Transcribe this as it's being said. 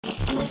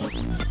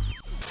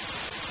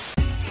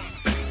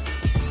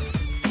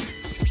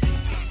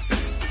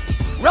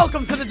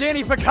Welcome to the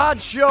Danny Picard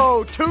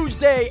Show,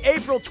 Tuesday,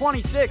 April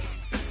 26th,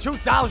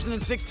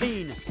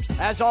 2016.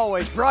 As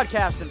always,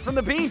 broadcasting from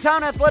the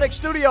Beantown Athletics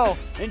Studio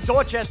in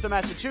Dorchester,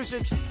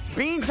 Massachusetts.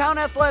 Beantown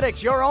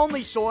Athletics, your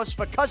only source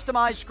for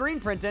customized screen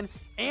printing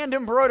and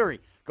embroidery.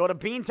 Go to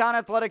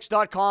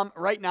beantownathletics.com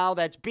right now.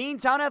 That's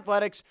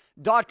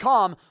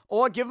beantownathletics.com,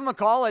 or give them a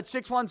call at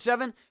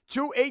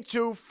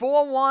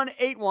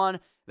 617-282-4181.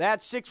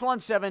 That's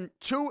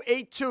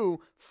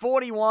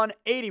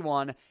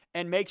 617-282-4181.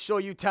 And make sure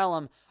you tell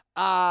them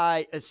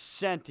I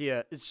sent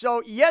you.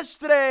 So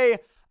yesterday,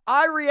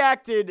 I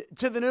reacted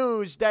to the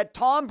news that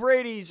Tom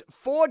Brady's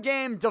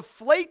 4-game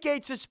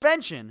Deflategate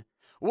suspension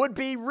would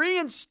be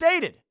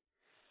reinstated.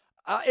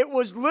 It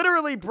was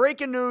literally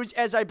breaking news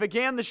as I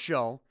began the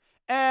show,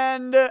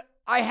 and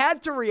I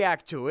had to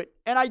react to it,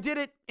 and I did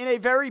it in a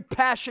very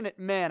passionate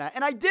manner.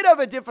 And I did have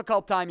a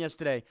difficult time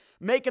yesterday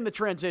making the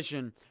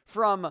transition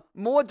from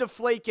more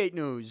Deflategate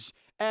news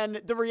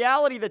and the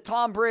reality that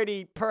Tom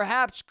Brady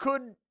perhaps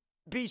could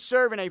be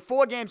serving a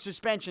 4-game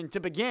suspension to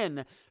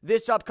begin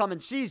this upcoming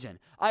season.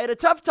 I had a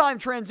tough time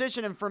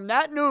transitioning from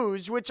that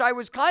news, which I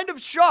was kind of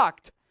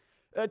shocked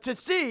to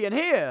see and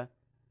hear,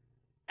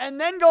 and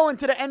then going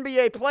to the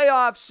NBA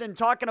playoffs and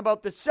talking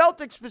about the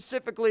Celtics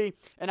specifically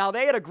and how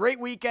they had a great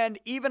weekend,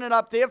 evening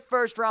up their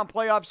first-round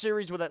playoff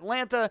series with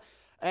Atlanta.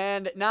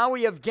 And now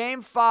we have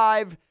Game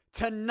 5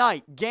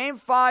 tonight. Game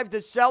 5, the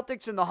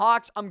Celtics and the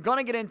Hawks. I'm going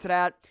to get into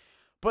that.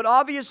 But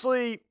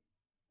obviously,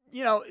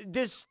 you know,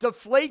 this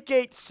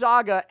Deflategate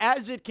saga,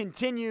 as it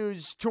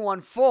continues to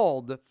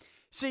unfold.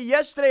 See,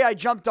 yesterday I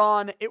jumped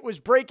on. It was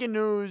breaking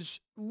news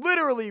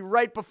literally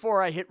right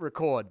before I hit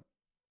record.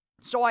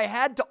 So I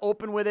had to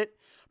open with it.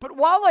 But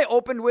while I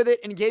opened with it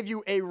and gave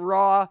you a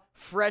raw,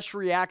 fresh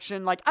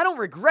reaction, like, I don't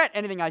regret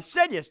anything I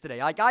said yesterday.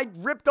 Like, I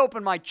ripped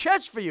open my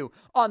chest for you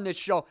on this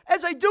show,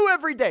 as I do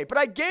every day. But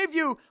I gave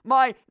you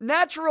my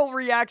natural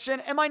reaction,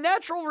 and my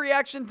natural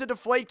reaction to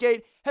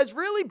Deflategate has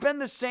really been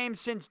the same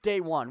since day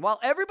one.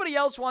 While everybody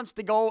else wants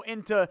to go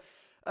into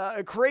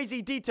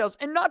crazy details,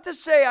 and not to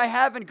say I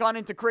haven't gone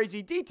into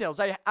crazy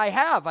details. I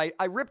have. I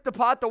ripped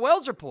apart the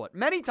Wells Report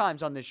many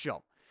times on this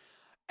show.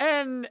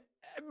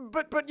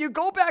 But you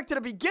go back to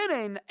the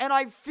beginning, and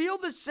I feel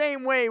the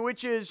same way,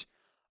 which is,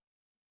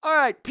 all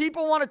right,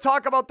 people want to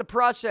talk about the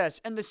process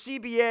and the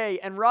CBA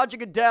and Roger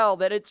Goodell,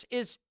 that it's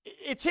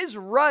his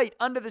right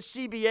under the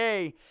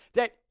CBA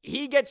that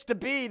he gets to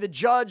be the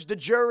judge, the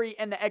jury,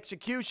 and the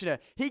executioner.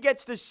 He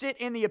gets to sit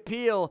in the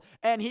appeal,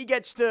 and he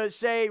gets to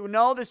say,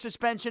 no, the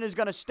suspension is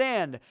going to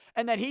stand,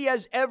 and that he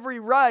has every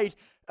right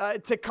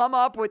to come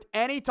up with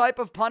any type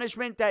of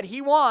punishment that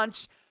he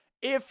wants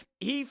if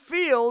he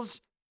feels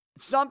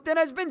something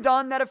has been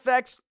done that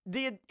affects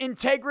the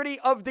integrity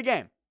of the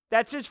game.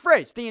 That's his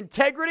phrase, the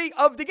integrity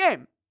of the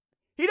game.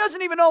 He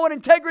doesn't even know what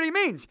integrity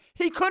means.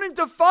 He couldn't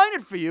define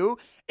it for you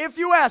if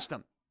you asked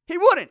him. He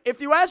wouldn't. If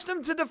you asked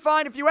him to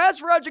define, if you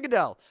asked Roger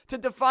Goodell to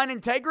define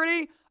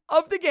integrity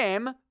of the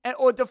game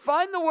or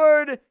define the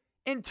word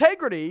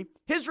integrity,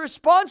 his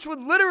response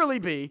would literally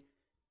be,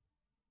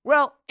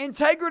 well,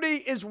 integrity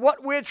is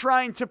what we're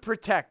trying to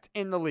protect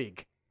in the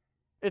league.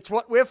 It's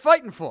what we're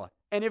fighting for.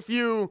 And if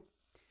you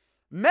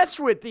mess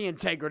with the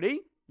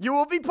integrity, you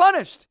will be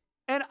punished.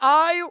 And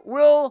I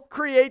will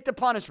create the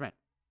punishment.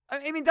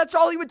 I mean, that's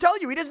all he would tell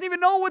you. He doesn't even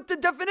know what the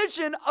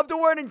definition of the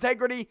word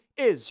integrity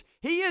is.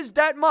 He is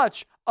that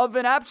much of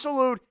an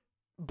absolute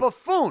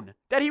buffoon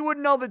that he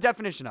wouldn't know the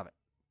definition of it.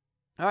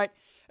 All right?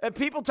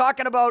 People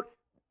talking about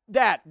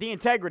that, the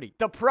integrity,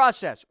 the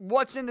process,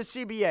 what's in the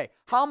CBA,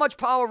 how much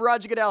power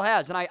Roger Goodell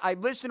has. And I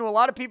listened to a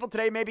lot of people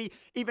today, maybe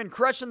even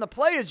crushing the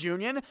players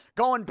union,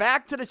 going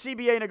back to the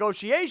CBA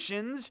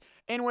negotiations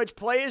in which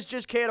players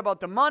just cared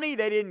about the money.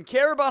 They didn't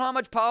care about how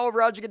much power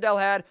Roger Goodell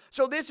had.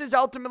 So this is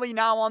ultimately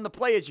now on the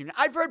players union.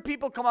 I've heard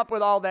people come up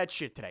with all that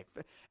shit today.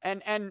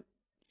 And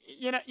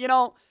you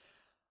know,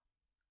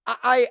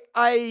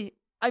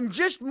 I'm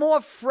just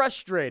more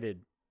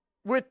frustrated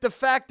with the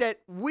fact that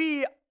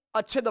we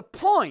are to the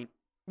point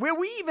where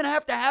we even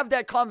have to have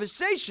that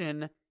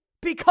conversation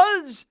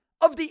because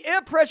of the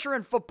air pressure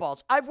in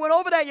footballs. I've went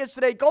over that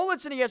yesterday. Go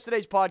listen to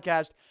yesterday's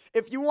podcast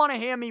if you want to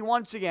hear me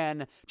once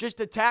again just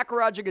attack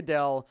Roger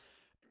Goodell,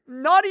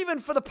 not even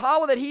for the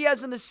power that he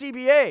has in the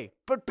CBA,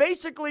 but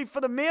basically for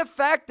the mere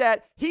fact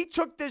that he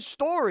took this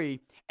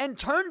story and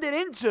turned it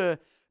into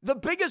the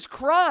biggest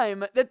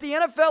crime that the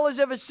NFL has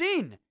ever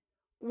seen.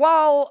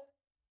 While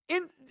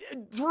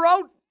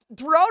throughout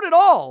it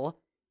all,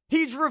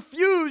 he's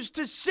refused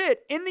to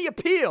sit in the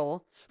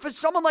appeal for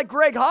someone like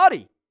Greg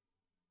Hardy,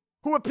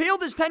 who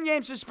appealed his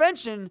 10-game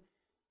suspension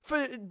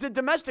for the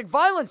domestic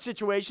violence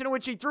situation in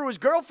which he threw his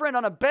girlfriend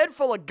on a bed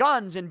full of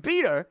guns and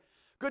beat her.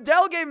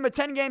 Goodell gave him a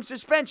 10-game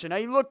suspension. Now,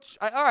 he looked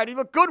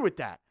good with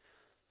that.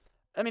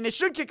 I mean, they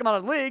should kick him out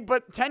of the league,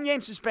 but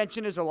 10-game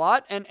suspension is a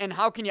lot, and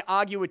how can you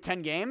argue with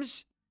 10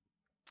 games?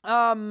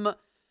 But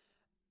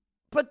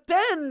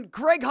then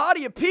Greg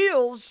Hardy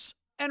appeals,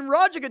 and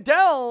Roger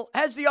Goodell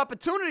has the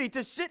opportunity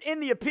to sit in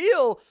the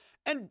appeal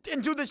and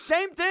do the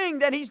same thing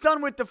that he's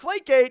done with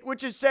Deflategate,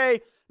 which is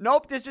say,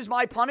 nope, this is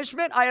my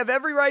punishment. I have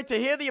every right to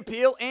hear the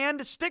appeal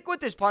and stick with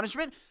this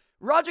punishment.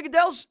 Roger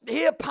Goodell's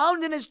here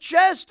pounding his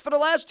chest for the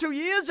last 2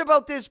 years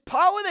about this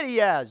power that he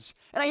has.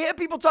 And I hear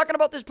people talking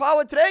about this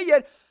power today,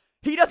 yet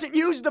he doesn't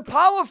use the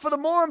power for the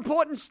more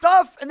important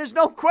stuff. And there's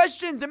no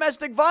question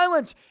domestic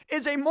violence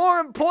is a more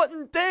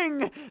important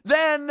thing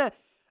than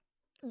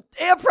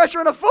air pressure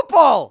in a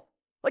football.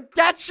 Like,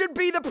 that should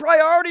be the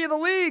priority of the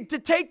league, to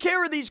take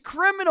care of these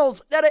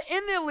criminals that are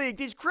in their league,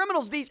 these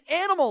criminals, these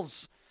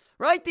animals,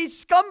 right?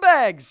 These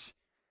scumbags.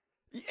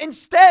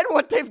 Instead,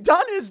 what they've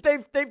done is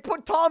they've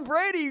put Tom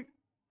Brady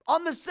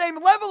on the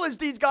same level as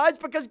these guys,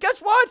 because guess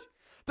what?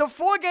 The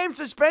 4-game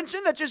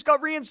suspension that just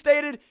got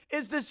reinstated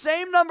is the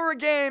same number of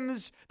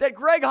games that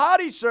Greg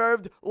Hardy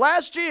served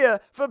last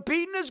year for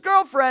beating his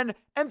girlfriend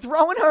and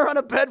throwing her on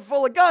a bed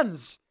full of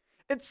guns.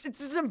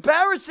 It's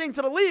embarrassing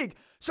to the league.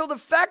 So the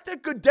fact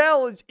that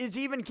Goodell is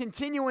even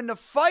continuing to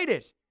fight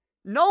it,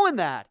 knowing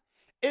that,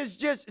 is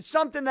just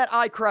something that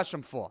I crush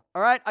him for.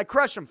 All right? I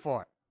crush him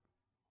for it.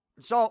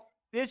 So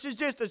this is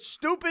just a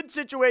stupid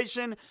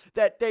situation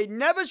that they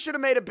never should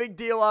have made a big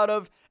deal out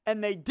of,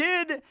 and they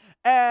did,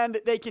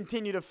 and they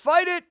continue to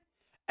fight it.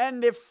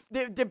 And if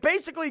they're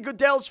basically,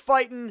 Goodell's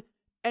fighting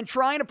and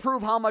trying to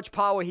prove how much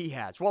power he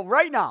has. Well,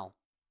 right now,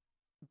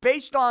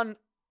 based on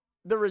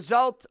the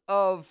result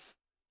of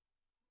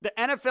the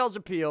NFL's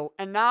appeal,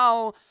 and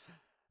now,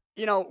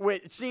 we're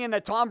seeing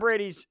that Tom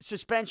Brady's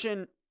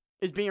suspension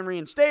is being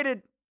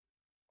reinstated,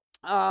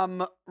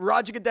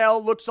 Roger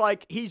Goodell looks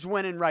like he's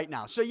winning right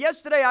now. So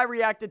yesterday I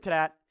reacted to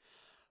that,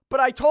 but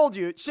I told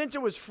you, since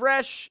it was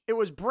fresh, it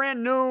was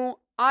brand new,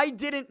 I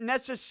didn't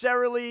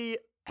necessarily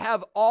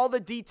have all the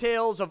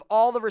details of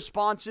all the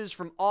responses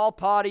from all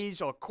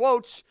parties or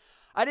quotes.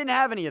 I didn't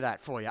have any of that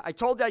for you. I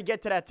told you I'd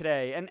get to that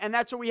today, and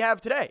that's what we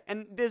have today.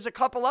 And there's a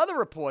couple other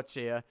reports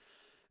here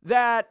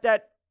that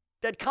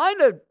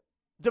kind of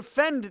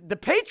defend the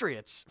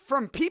Patriots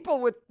from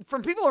people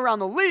around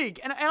the league,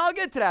 and I'll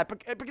get to that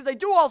because I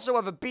do also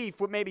have a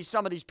beef with maybe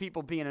some of these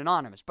people being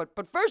anonymous.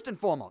 But first and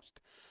foremost,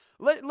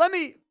 let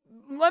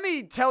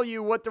me tell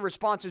you what the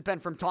response has been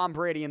from Tom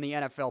Brady in the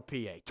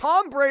NFLPA.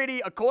 Tom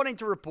Brady, according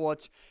to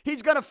reports,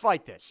 he's going to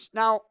fight this.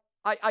 Now,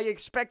 I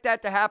expect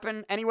that to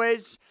happen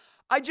anyways.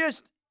 I'm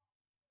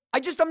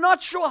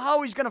not sure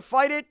how he's going to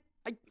fight it.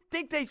 I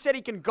think they said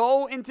he can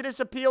go into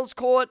this appeals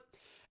court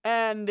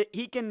and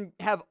he can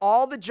have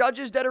all the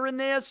judges that are in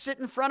there sit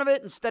in front of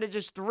it instead of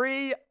just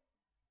 3.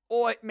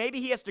 Or maybe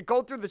he has to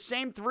go through the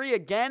same 3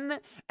 again.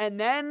 And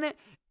then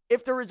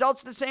if the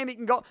result's the same, he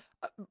can go.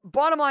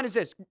 Bottom line is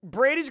this.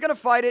 Brady's going to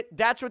fight it.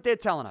 That's what they're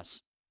telling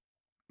us.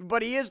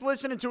 But he is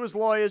listening to his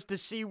lawyers to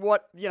see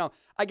what,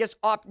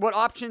 what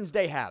options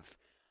they have.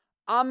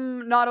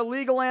 I'm not a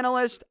legal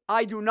analyst.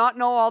 I do not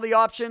know all the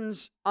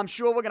options. I'm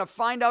sure we're going to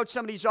find out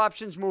some of these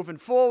options moving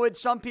forward.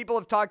 Some people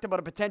have talked about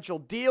a potential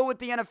deal with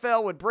the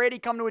NFL. Would Brady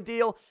come to a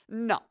deal?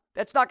 No,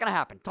 that's not going to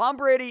happen. Tom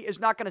Brady is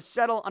not going to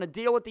settle on a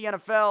deal with the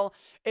NFL.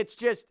 It's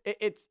just,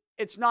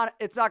 it's not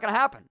going to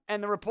happen.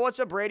 And the reports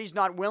are Brady's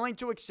not willing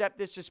to accept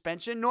this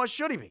suspension, nor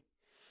should he be.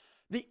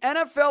 The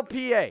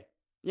NFLPA,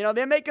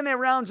 they're making their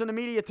rounds in the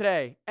media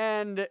today,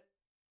 and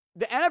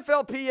the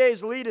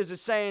NFLPA's leaders are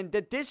saying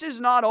that this is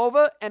not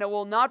over, and it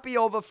will not be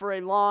over for a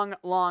long,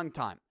 long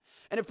time.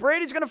 And if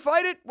Brady's going to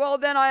fight it, well,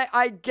 then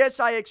I guess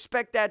I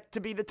expect that to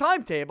be the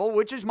timetable,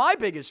 which is my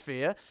biggest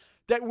fear,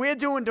 that we're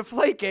doing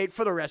Deflategate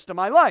for the rest of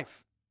my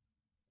life.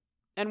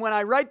 And when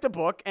I write the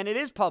book, and it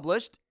is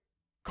published,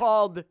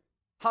 called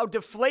How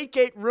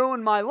Deflategate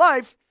Ruined My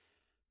Life,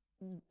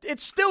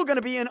 it's still going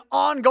to be an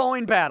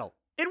ongoing battle.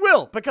 It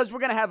will, because we're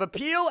going to have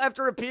appeal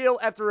after appeal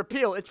after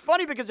appeal. It's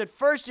funny because at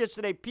first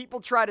yesterday, people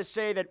try to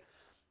say that,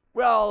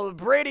 well,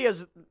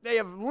 they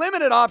have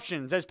limited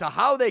options as to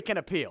how they can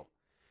appeal.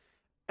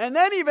 And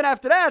then even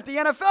after that, the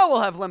NFL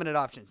will have limited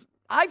options.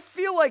 I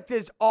feel like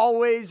there's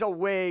always a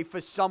way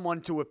for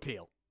someone to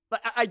appeal.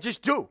 I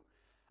just do.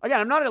 Again,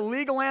 I'm not a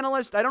legal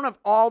analyst. I don't have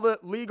all the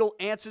legal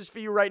answers for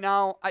you right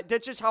now.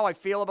 That's just how I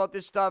feel about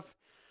this stuff.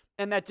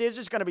 And that there's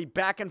just going to be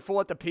back and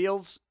forth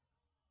appeals.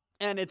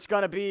 And it's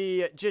going to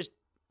be just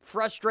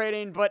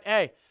frustrating, but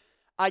hey,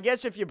 I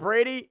guess if you're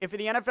Brady, if you're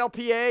the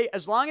NFLPA,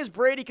 as long as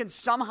Brady can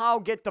somehow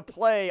get to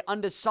play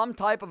under some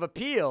type of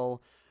appeal,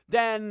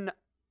 then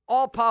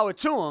all power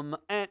to him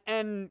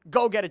and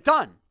go get it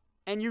done.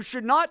 And you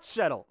should not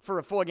settle for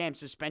a 4-game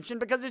suspension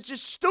because it's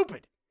just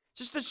stupid.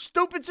 Just a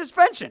stupid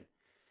suspension.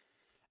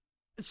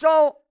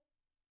 So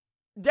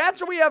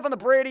that's what we have on the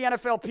Brady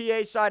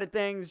NFLPA side of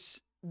things.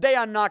 They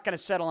are not going to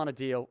settle on a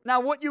deal. Now,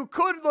 what you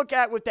could look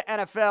at with the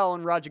NFL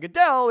and Roger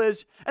Goodell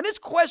is, and this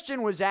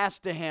question was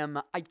asked to him,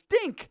 I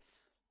think,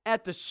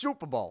 at the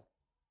Super Bowl,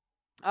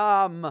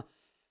 in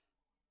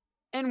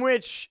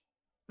which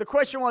the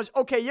question was,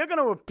 okay, you're going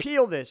to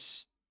appeal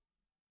this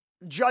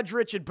Judge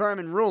Richard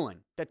Berman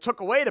ruling that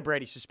took away the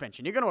Brady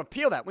suspension. You're going to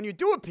appeal that. When you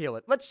do appeal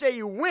it, let's say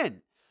you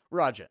win,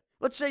 Roger.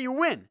 Let's say you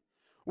win.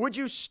 Would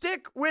you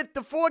stick with the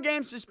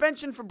 4-game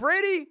suspension for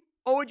Brady?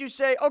 Or would you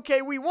say,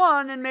 okay, we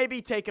won, and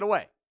maybe take it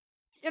away?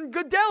 And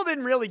Goodell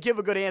didn't really give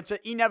a good answer.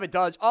 He never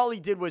does. All he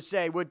did was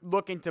say, we're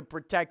looking to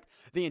protect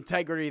the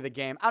integrity of the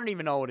game. I don't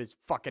even know what his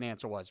fucking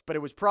answer was, but it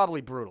was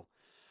probably brutal.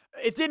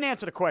 It didn't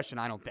answer the question,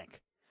 I don't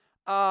think.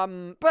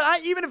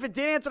 Even if it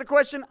did answer the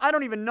question, I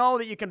don't even know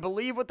that you can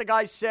believe what the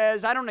guy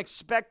says. I don't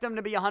expect him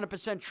to be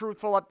 100%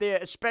 truthful up there,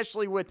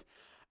 especially with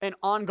an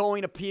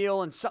ongoing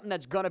appeal and something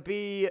that's going to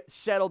be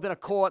settled in a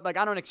court. Like,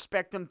 I don't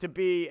expect him to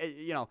be,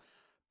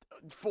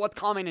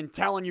 forthcoming and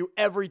telling you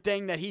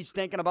everything that he's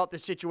thinking about the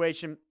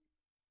situation.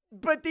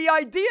 But the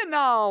idea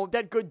now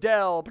that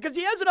Goodell, because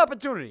he has an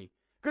opportunity,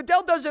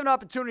 Goodell does have an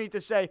opportunity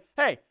to say,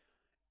 hey,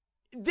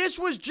 this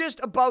was just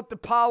about the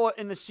power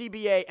in the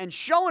CBA and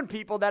showing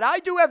people that I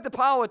do have the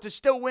power to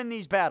still win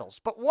these battles.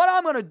 But what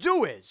I'm going to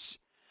do is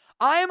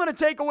I am going to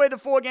take away the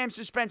 4-game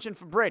suspension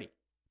for Brady,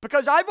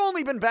 because I've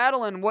only been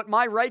battling what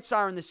my rights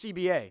are in the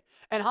CBA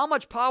and how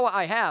much power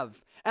I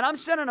have. And I'm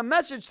sending a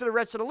message to the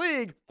rest of the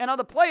league and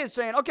other players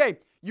saying, okay,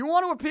 you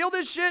want to appeal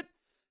this shit?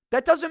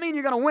 That doesn't mean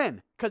you're going to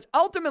win, because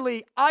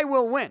ultimately I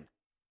will win.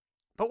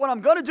 But what I'm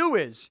going to do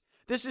is,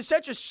 this is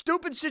such a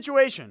stupid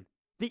situation,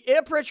 the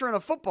air pressure in a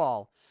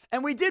football,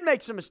 and we did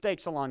make some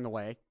mistakes along the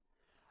way.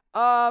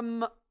 I'm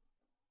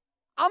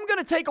going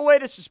to take away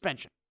the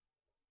suspension.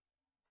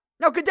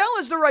 Now, Goodell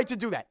has the right to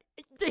do that.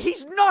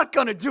 He's not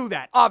going to do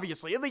that,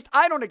 obviously. At least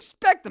I don't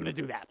expect him to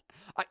do that.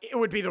 It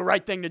would be the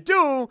right thing to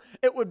do.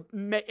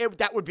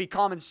 That would be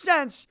common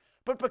sense.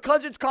 But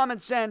because it's common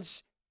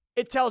sense,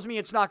 it tells me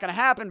it's not going to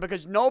happen,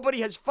 because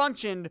nobody has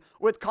functioned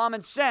with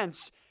common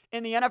sense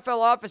in the NFL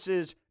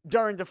offices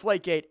during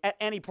Deflategate at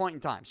any point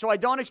in time. So I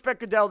don't expect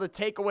Goodell to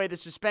take away the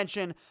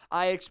suspension.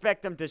 I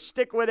expect him to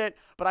stick with it.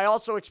 But I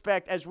also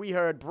expect, as we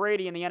heard,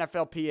 Brady and the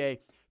NFLPA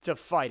to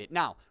fight it.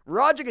 Now,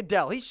 Roger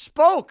Goodell, he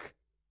spoke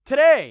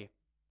today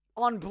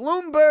on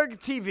Bloomberg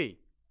TV.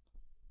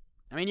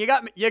 I mean, you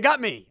got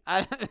me.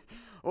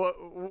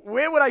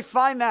 Where would I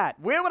find that?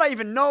 Where would I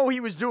even know he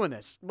was doing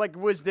this? Like,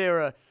 was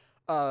there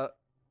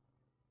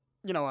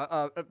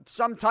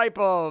some type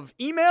of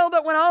email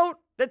that went out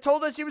that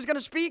told us he was going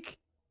to speak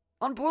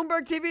on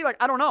Bloomberg TV? Like,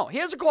 I don't know.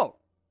 Here's a quote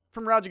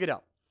from Roger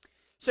Goodell.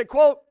 Said,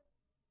 quote,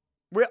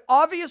 "We're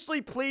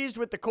obviously pleased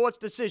with the court's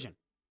decision.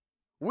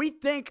 We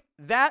think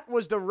that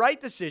was the right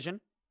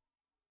decision.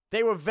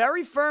 They were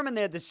very firm in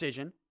their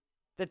decision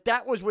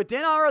that was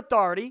within our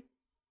authority,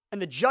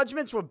 and the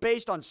judgments were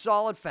based on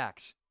solid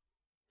facts.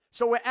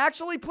 So we're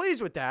actually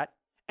pleased with that,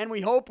 and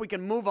we hope we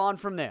can move on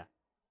from there."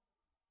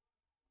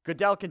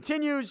 Goodell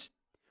continues,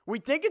 "We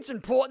think it's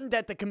important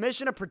that the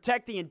commissioner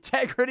protect the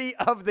integrity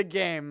of the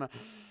game,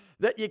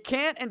 that you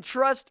can't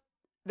entrust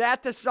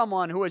that to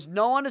someone who has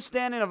no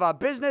understanding of our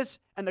business,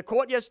 and the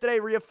court yesterday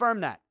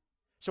reaffirmed that.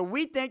 So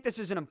we think this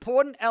is an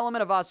important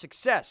element of our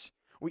success.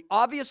 We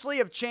obviously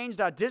have changed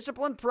our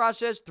discipline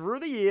process through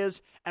the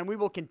years, and we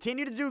will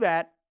continue to do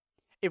that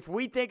if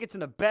we think it's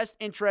in the best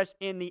interest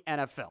in the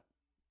NFL."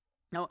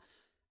 Now,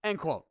 end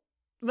quote.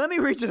 Let me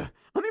read you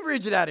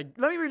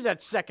that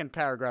second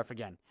paragraph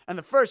again. And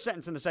the first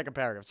sentence in the second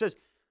paragraph says,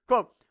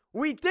 quote,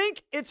 "We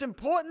think it's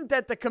important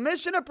that the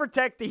commissioner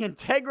protect the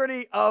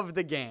integrity of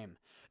the game,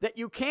 that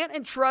you can't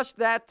entrust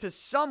that to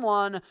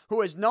someone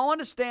who has no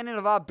understanding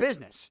of our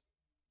business."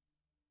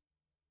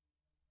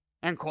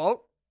 End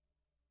quote.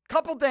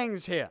 Couple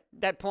things here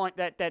that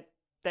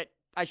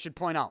I should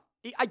point out.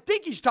 I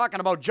think he's talking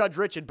about Judge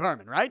Richard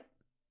Berman, right?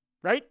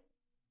 Right?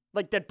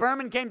 Like that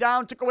Berman came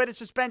down, took away the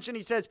suspension.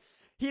 He says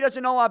he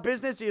doesn't know our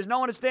business. He has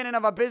no understanding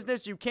of our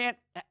business. You can't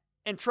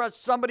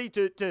entrust somebody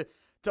to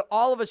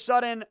all of a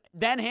sudden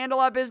then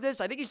handle our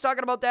business. I think he's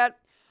talking about that.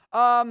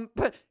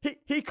 But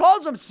he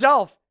calls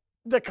himself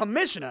the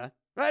commissioner,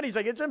 right? He's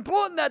like, it's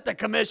important that the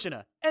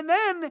commissioner. And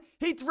then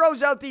he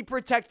throws out the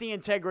protect the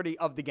integrity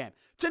of the game.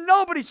 To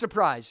nobody's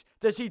surprise,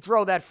 does he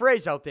throw that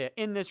phrase out there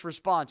in this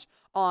response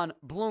on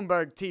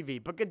Bloomberg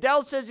TV. But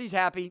Goodell says he's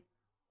happy.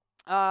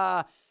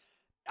 I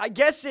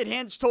guess it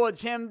hints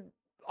towards him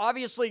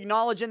obviously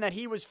acknowledging that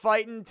he was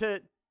fighting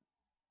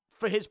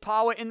for his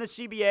power in the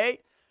CBA.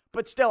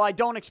 But still, I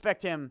don't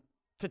expect him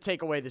to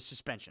take away the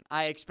suspension.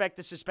 I expect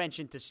the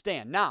suspension to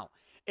stand. Now,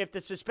 if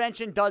the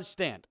suspension does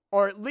stand,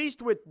 or at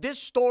least with this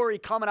story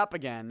coming up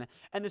again,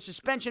 and the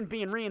suspension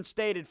being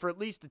reinstated for at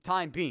least the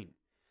time being,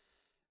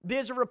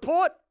 there's a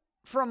report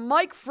from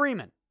Mike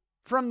Freeman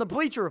from the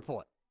Bleacher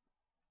Report,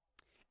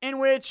 in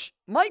which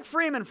Mike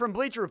Freeman from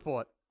Bleacher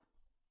Report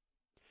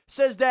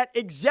says that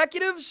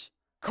executives,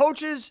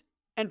 coaches,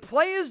 and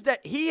players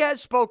that he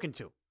has spoken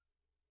to,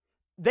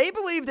 they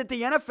believe that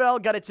the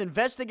NFL got its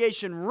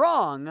investigation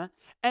wrong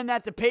and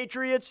that the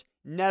Patriots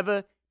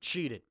never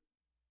cheated.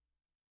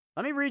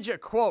 Let me read you a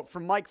quote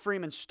from Mike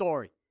Freeman's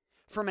story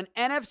from an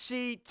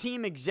NFC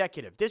team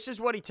executive. This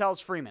is what he tells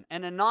Freeman.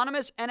 An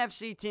anonymous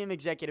NFC team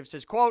executive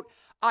says, quote,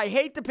 "I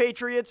hate the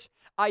Patriots.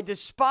 I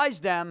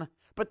despise them,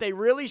 but they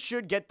really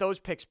should get those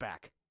picks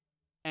back."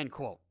 End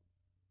quote.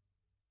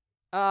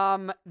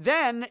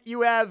 Then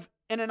you have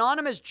an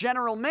anonymous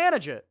general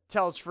manager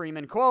tells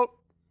Freeman, quote,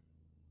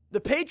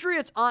 "The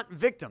Patriots aren't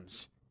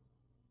victims,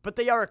 but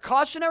they are a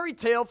cautionary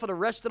tale for the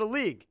rest of the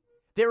league.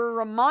 They're a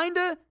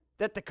reminder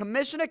that the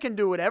commissioner can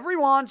do whatever he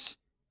wants,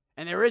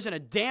 and there isn't a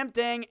damn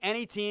thing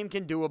any team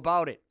can do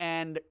about it.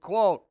 End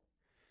quote.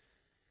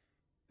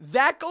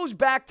 That goes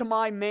back to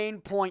my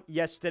main point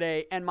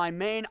yesterday and my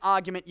main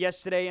argument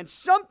yesterday, and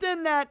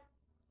something that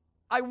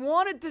I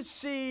wanted to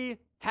see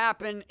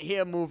happen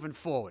here moving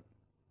forward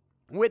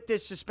with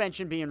this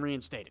suspension being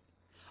reinstated.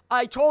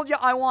 I told you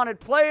I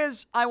wanted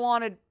players, I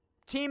wanted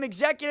team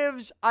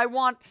executives, I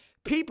want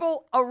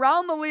people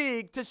around the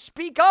league to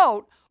speak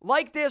out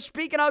like they're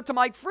speaking out to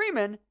Mike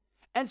Freeman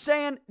and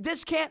saying,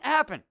 this can't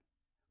happen.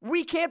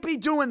 We can't be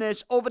doing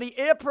this over the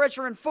air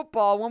pressure in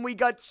football when we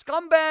got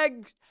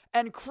scumbags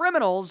and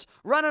criminals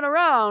running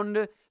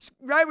around,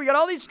 right? We got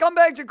all these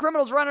scumbags and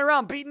criminals running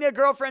around, beating their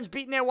girlfriends,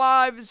 beating their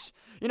wives.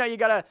 You know,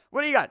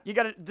 what do you got? You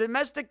got a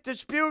domestic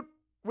dispute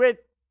with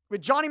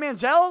Johnny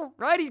Manziel,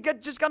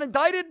 right? Just got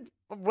indicted.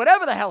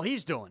 Whatever the hell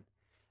he's doing.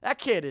 That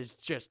kid is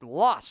just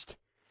lost.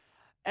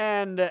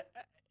 And,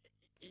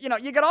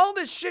 you got all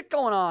this shit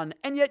going on,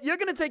 and yet you're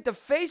going to take the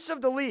face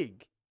of the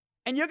league,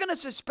 and you're going to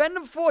suspend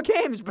him 4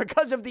 games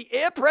because of the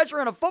air pressure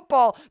in a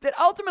football that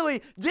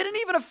ultimately didn't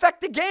even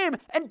affect the game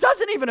and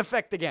doesn't even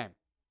affect the game.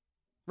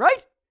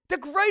 Right? The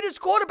greatest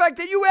quarterback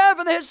that you have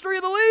in the history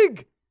of the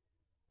league.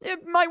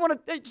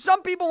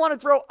 Some people want to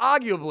throw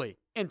arguably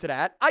into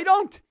that. I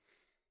don't.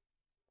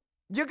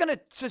 You're going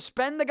to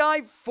suspend the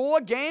guy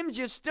 4 games?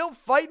 You're still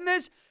fighting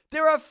this?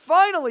 There are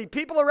finally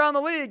people around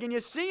the league, and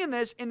you're seeing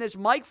this in this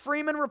Mike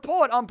Freeman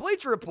report on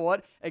Bleacher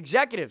Report,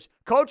 executives,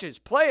 coaches,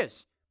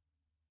 players,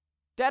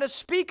 that are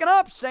speaking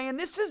up saying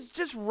this is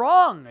just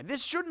wrong.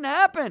 This shouldn't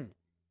happen.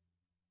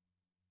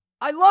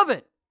 I love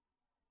it.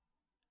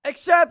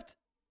 Except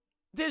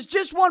there's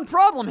just one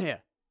problem here.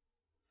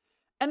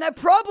 And that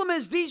problem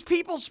is these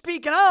people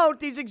speaking out,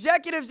 these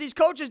executives, these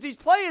coaches, these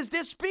players,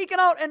 they're speaking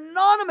out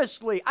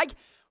anonymously.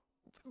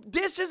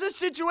 This is a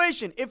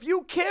situation. If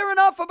you care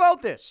enough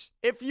about this,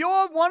 if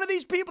you're one of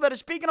these people that are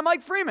speaking to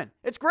Mike Freeman,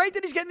 it's great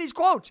that he's getting these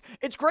quotes.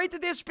 It's great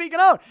that they're speaking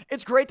out.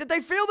 It's great that they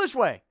feel this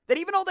way. That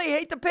even though they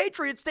hate the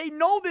Patriots, they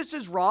know this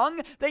is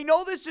wrong. They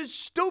know this is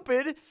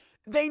stupid.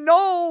 They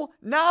know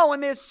now,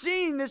 and they're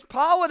seeing this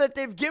power that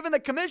they've given the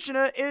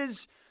commissioner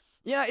is,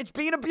 it's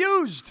being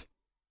abused.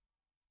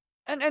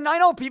 And I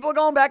know people are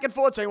going back and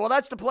forth saying, well,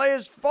 that's the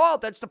players'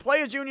 fault. That's the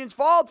players' union's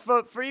fault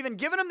for even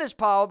giving them this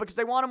power because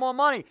they wanted more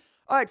money.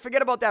 All right,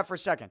 forget about that for a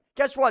second.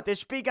 Guess what? They're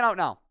speaking out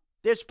now.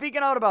 They're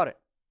speaking out about it.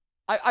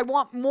 I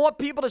want more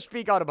people to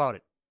speak out about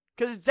it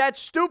because that's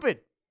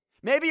stupid.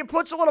 Maybe it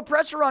puts a little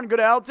pressure on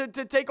Goodell to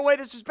take away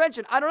the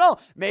suspension. I don't know.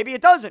 Maybe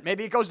it doesn't.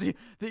 Maybe it goes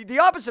the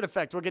opposite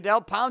effect where Goodell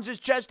pounds his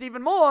chest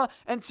even more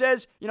and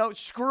says,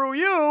 screw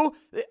you.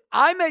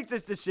 I make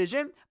this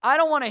decision. I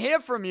don't want to hear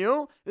from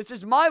you. This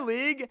is my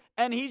league.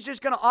 And he's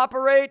just going to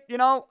operate,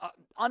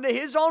 under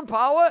his own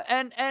power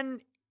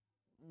and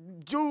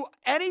do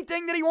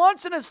anything that he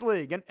wants in this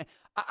league. And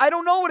I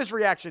don't know what his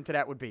reaction to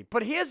that would be.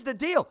 But here's the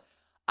deal.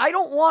 I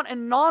don't want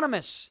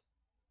anonymous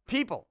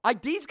people.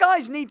 These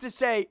guys need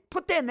to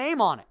put their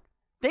name on it.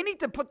 They need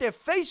to put their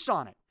face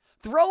on it.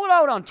 Throw it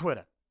out on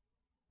Twitter.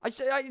 I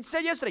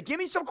said yesterday, give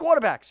me some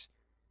quarterbacks,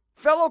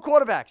 fellow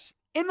quarterbacks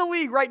in the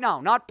league right now.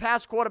 Not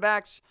past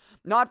quarterbacks,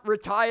 not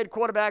retired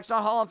quarterbacks,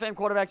 not Hall of Fame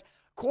quarterbacks.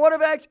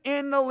 Quarterbacks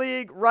in the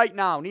league right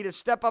now need to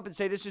step up and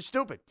say this is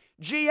stupid.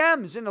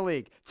 GMs in the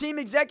league, team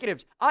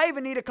executives. I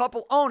even need a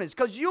couple owners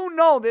because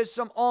there's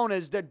some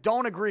owners that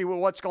don't agree with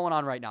what's going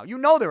on right now.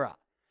 There are.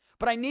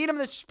 But I need them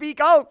to speak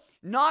out,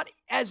 not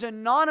as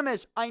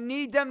anonymous. I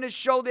need them to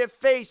show their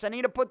face. I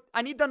need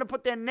them to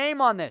put their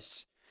name on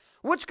this.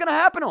 What's going to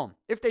happen to them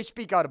if they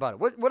speak out about it?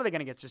 What are they going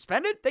to get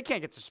suspended? They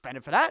can't get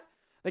suspended for that.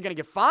 They're going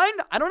to get fined?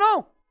 I don't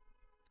know.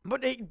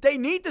 But they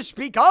need to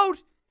speak out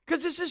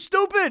because this is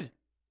stupid.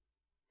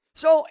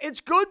 So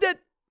it's good that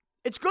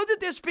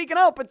they're speaking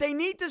out, but they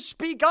need to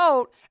speak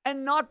out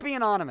and not be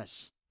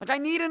anonymous. I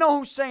need to know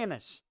who's saying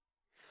this.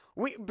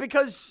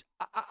 Because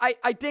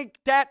I think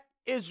that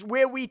is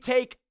where we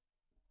take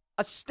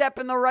a step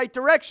in the right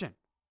direction,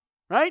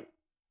 right?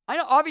 I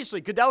know,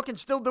 obviously, Goodell can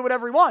still do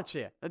whatever he wants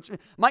here. It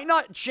might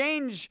not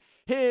change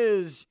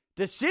his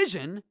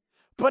decision,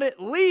 but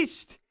at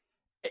least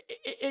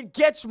it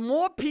gets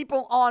more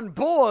people on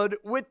board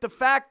with the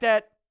fact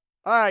that,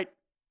 all right,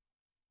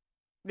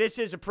 this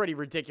is a pretty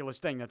ridiculous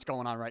thing that's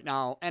going on right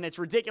now, and it's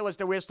ridiculous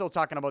that we're still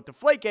talking about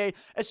Deflategate,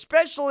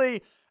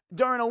 especially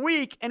during a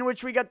week in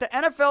which we got the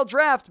NFL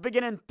draft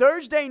beginning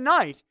Thursday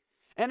night,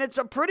 and it's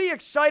a pretty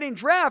exciting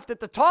draft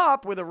at the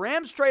top with the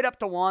Rams trade up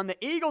to 1,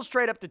 the Eagles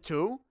trade up to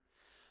 2.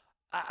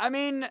 I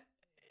mean,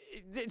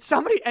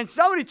 somebody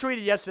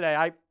tweeted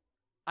yesterday,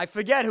 I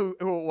forget who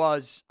it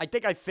was. I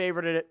think I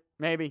favorited it,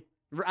 maybe.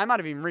 I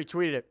might have even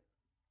retweeted it.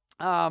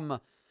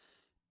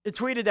 It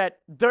tweeted that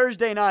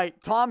Thursday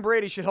night, Tom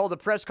Brady should hold a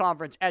press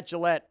conference at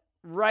Gillette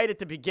right at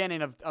the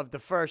beginning of the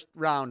first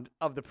round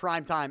of the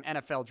primetime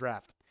NFL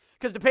draft.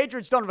 Because the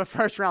Patriots don't have a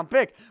first-round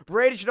pick.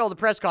 Brady should hold a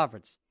press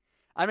conference.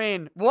 I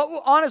mean,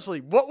 honestly,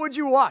 what would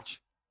you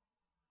watch?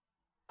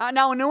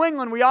 Now, in New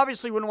England, we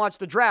obviously wouldn't watch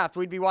the draft.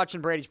 We'd be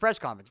watching Brady's press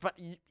conference. But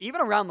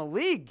even around the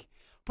league,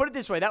 put it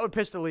this way, that would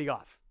piss the league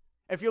off.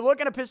 If you're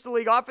looking to piss the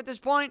league off at this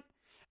point,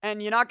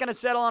 and you're not going to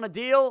settle on a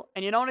deal,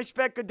 and you don't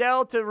expect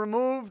Goodell to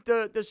remove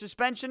the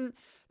suspension,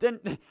 then,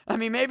 I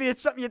mean, maybe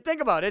it's something you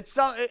think about. It's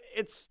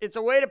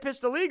a way to piss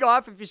the league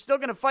off if you're still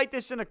going to fight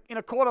this in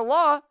a court of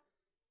law.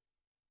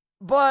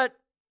 But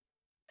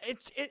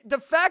the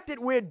fact that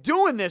we're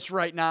doing this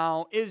right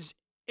now is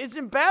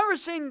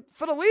embarrassing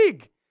for the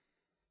league.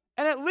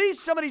 And at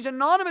least some of these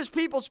anonymous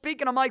people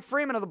speaking to Mike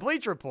Freeman of the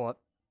Bleacher Report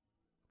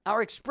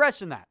are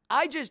expressing that.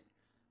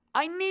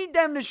 I need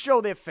them to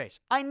show their face.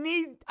 I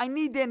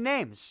need their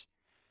names.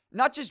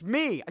 Not just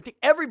me. I think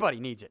everybody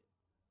needs it.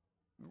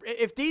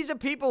 If these are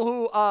people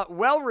who are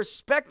well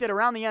respected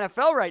around the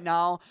NFL right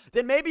now,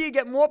 then maybe you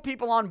get more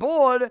people on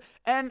board,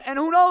 and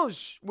who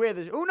knows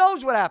who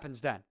knows what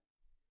happens then.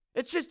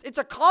 It's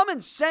a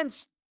common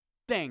sense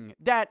thing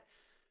that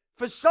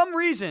for some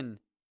reason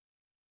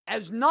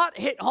has not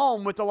hit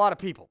home with a lot of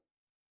people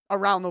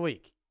around the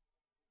league.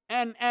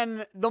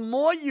 And the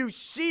more you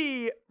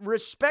see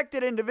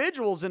respected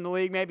individuals in the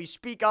league maybe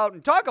speak out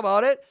and talk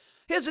about it,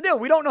 here's the deal.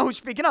 We don't know who's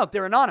speaking out.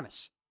 They're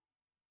anonymous.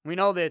 We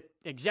know that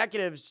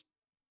executives,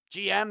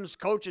 GMs,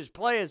 coaches,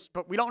 players,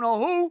 but we don't know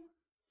who.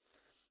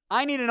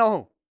 I need to know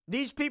who.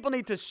 These people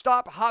need to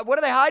stop. What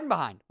are they hiding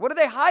behind? What are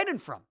they hiding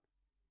from?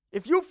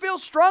 If you feel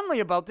strongly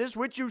about this,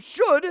 which you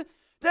should,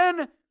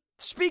 then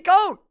speak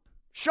out.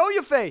 Show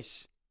your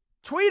face.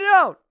 Tweet it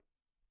out.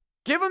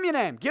 Give them your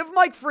name. Give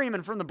Mike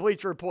Freeman from the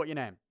Bleacher Report your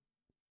name.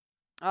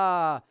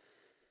 But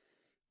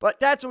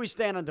that's where we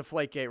stand on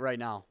Deflategate right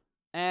now.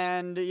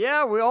 And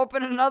yeah, we're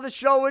opening another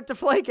show with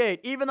Deflategate,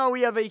 even though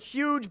we have a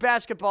huge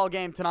basketball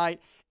game tonight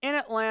in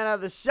Atlanta.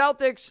 The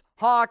Celtics,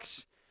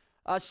 Hawks,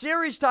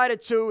 series tied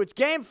at 2. It's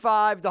game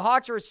 5. The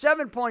Hawks are a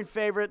 7-point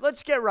favorite.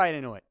 Let's get right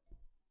into it.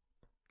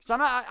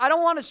 Because I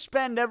don't want to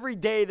spend every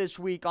day this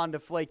week on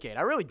Deflategate.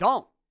 I really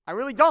don't.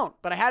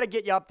 But I had to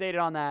get you updated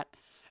on that.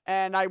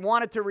 And I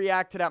wanted to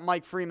react to that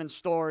Mike Freeman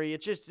story.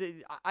 It's just,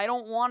 I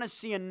don't want to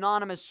see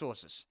anonymous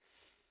sources.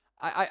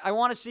 I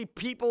want to see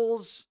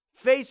people's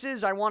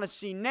faces. I want to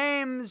see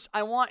names.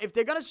 If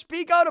they're going to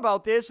speak out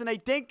about this and they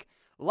think,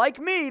 like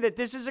me, that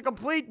this is a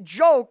complete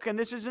joke and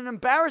this is an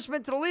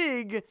embarrassment to the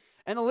league,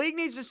 and the league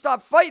needs to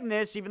stop fighting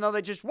this, even though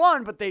they just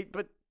won, but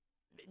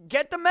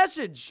get the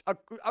message.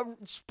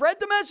 Spread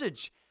the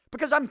message.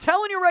 Because I'm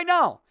telling you right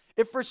now,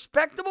 if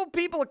respectable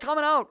people are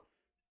coming out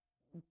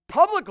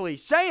publicly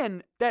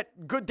saying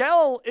that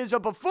Goodell is a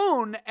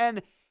buffoon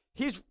and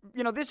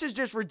this is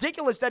just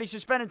ridiculous that he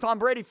suspended Tom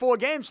Brady 4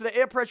 games for the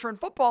air pressure in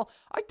football,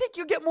 I think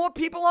you get more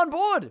people on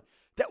board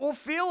that will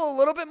feel a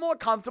little bit more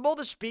comfortable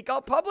to speak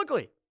out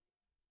publicly.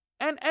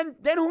 And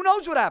then who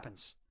knows what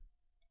happens.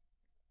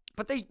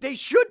 But they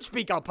should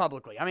speak out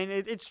publicly. I mean,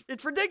 it's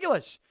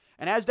ridiculous.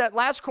 And as that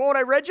last quote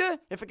I read you,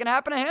 if it can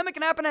happen to him, it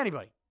can happen to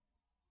anybody.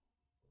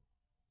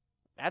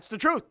 That's the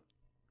truth.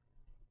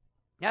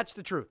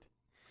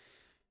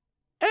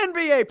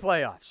 NBA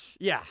playoffs.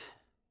 Yeah.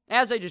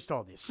 As I just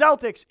told you,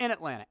 Celtics in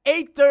Atlanta.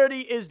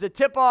 8:30 is the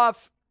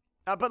tip-off.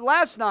 But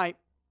last night,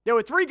 there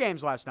were 3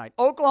 games last night.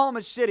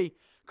 Oklahoma City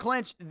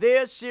clinched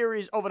their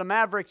series over the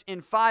Mavericks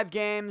in 5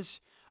 games.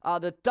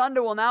 The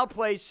Thunder will now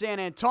play San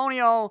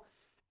Antonio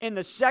in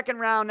the second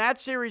round. That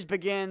series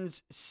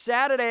begins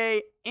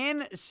Saturday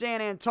in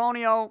San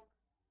Antonio.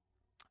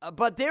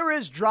 But there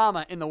is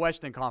drama in the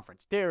Western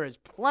Conference. There is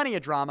plenty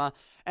of drama,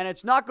 and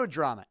it's not good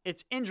drama.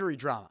 It's injury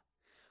drama.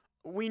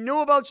 We knew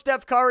about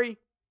Steph Curry,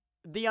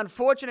 the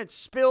unfortunate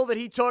spill that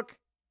he took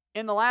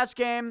in the last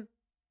game.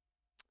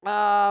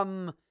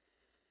 It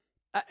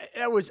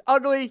was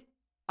ugly.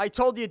 I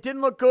told you it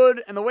didn't look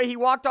good, and the way he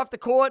walked off the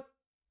court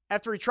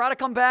after he tried to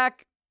come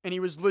back, and he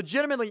was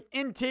legitimately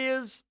in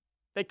tears.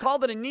 They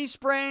called it a knee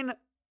sprain.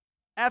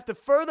 After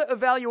further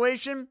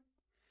evaluation,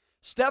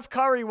 Steph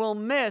Curry will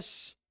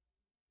miss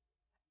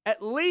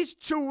at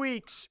least 2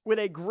 weeks with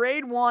a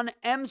grade 1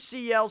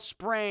 MCL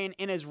sprain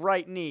in his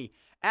right knee.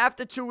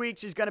 After 2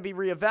 weeks, he's going to be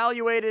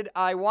reevaluated.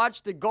 I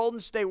watched the Golden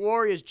State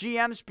Warriors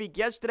GM speak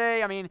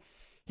yesterday. I mean,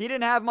 he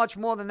didn't have much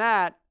more than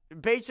that.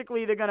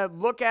 Basically, they're going to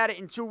look at it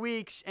in 2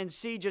 weeks and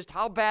see just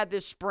how bad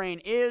this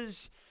sprain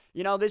is.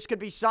 This could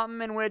be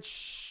something in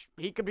which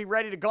he could be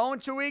ready to go in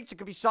 2 weeks. It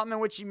could be something in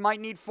which he might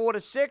need 4 to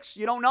 6.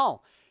 You don't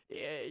know.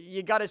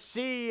 You got to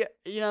see,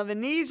 the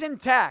knee's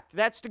intact.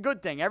 That's the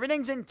good thing.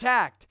 Everything's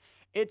intact.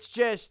 It's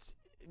just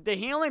the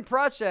healing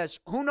process,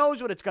 who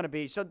knows what it's going to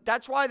be. So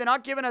that's why they're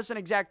not giving us an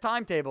exact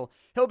timetable.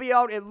 He'll be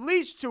out at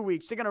least 2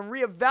 weeks. They're going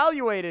to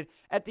reevaluate it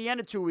at the end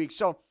of 2 weeks.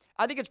 So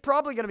I think it's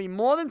probably going to be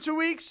more than 2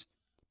 weeks,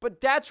 but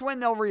that's when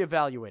they'll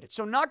reevaluate it.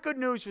 So not good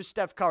news for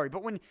Steph Curry.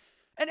 But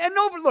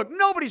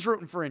nobody's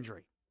rooting for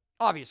injury.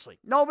 Obviously,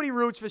 nobody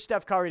roots for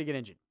Steph Curry to get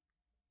injured.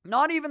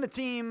 Not even the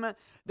team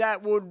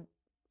that would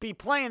be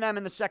playing them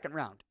in the second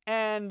round.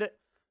 And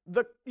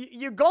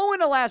you go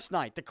into last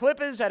night. The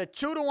Clippers had a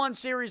 2-1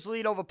 series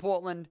lead over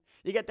Portland.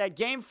 You get that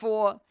game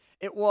 4.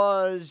 It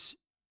was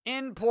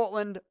in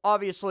Portland,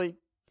 obviously.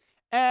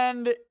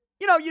 And,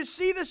 you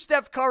see the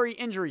Steph Curry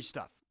injury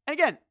stuff. And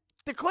again,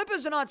 the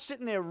Clippers are not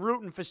sitting there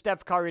rooting for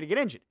Steph Curry to get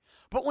injured.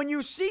 But when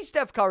you see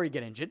Steph Curry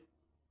get injured,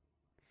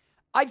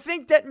 I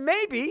think that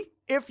maybe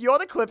if you're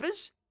the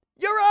Clippers,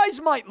 your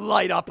eyes might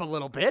light up a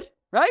little bit,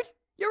 right?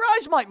 Your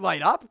eyes might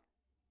light up.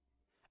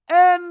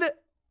 And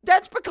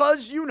that's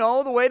because you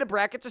know the way the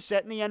brackets are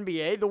set in the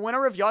NBA. The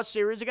winner of your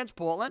series against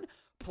Portland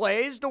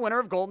plays the winner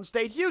of Golden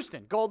State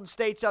Houston. Golden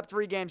State's up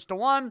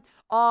 3-1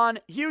 on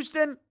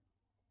Houston.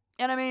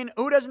 And I mean,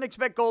 who doesn't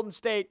expect Golden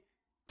State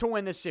to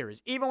win this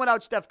series? Even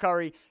without Steph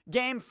Curry,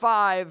 Game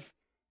 5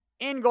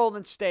 in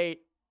Golden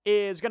State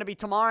is going to be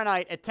tomorrow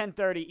night at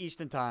 10:30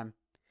 Eastern Time.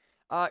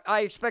 I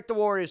expect the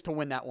Warriors to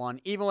win that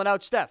one, even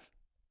without Steph.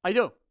 I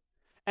do.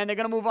 And they're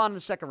going to move on to the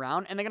second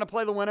round, and they're going to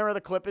play the winner of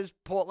the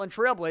Clippers-Portland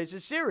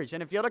Trailblazers series.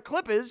 And if you're the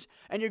Clippers,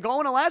 and you're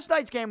going to last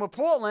night's game with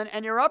Portland,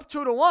 and you're up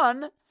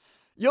 2-1,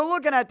 you're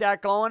looking at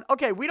that going,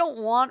 okay, we don't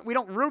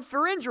root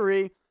for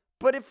injury,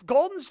 but if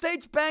Golden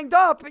State's banged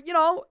up, you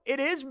know, it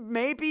is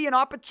maybe an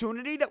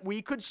opportunity that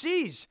we could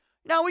seize.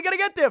 Now, we got to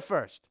get there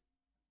first.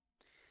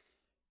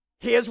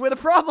 Here's where the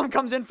problem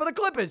comes in for the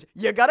Clippers.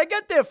 You got to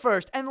get there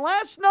first. And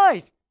last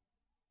night,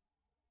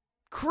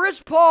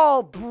 Chris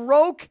Paul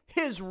broke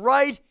his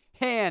right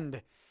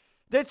hand.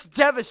 That's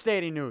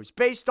devastating news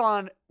based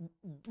on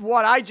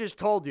what I just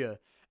told you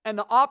and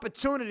the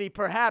opportunity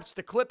perhaps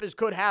the Clippers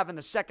could have in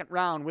the second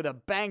round with a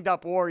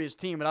banged-up Warriors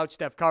team without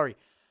Steph Curry.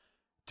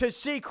 To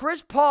see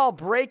Chris Paul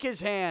break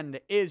his hand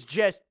is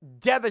just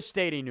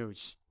devastating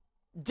news.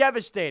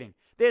 Devastating.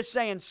 They're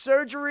saying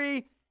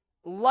surgery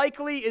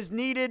likely is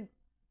needed.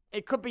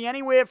 It could be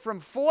anywhere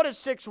from 4 to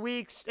 6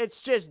 weeks. It's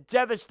just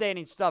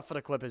devastating stuff for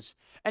the Clippers.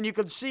 And you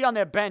could see on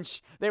their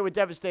bench, they were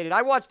devastated.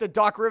 I watched the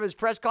Doc Rivers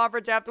press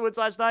conference afterwards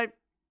last night,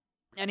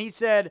 and he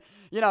said,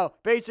 you know,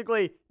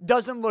 basically,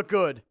 doesn't look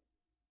good.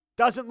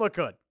 Doesn't look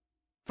good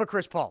for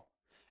Chris Paul.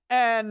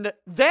 And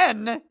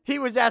then he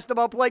was asked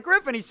about Blake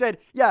Griffin. He said,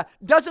 yeah,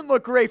 doesn't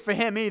look great for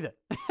him either.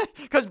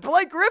 Because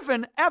Blake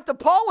Griffin, after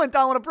Paul went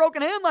down with a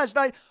broken hand last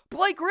night,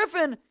 Blake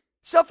Griffin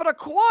suffered a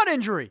quad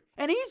injury.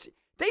 And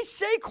they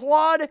say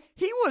quad.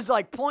 He was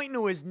like pointing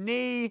to his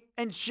knee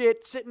and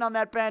shit sitting on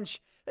that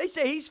bench. They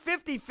say he's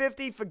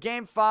 50-50 for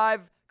Game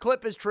 5.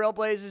 Clippers,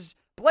 Trailblazers.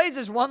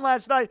 Blazers won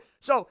last night.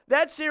 So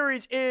that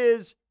series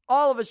is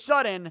all of a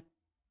sudden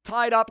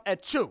tied up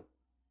at 2.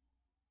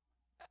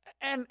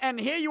 And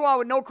here you are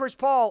with no Chris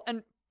Paul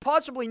and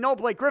possibly no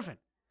Blake Griffin.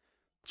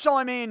 So,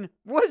 I mean,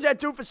 what does that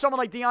do for someone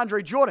like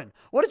DeAndre Jordan?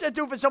 What does that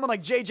do for someone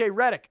like J.J.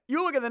 Redick?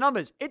 You look at the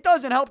numbers. It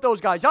doesn't help those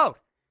guys out.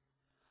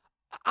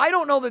 I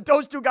don't know that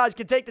those two guys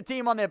can take the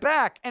team on their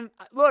back. And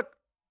look,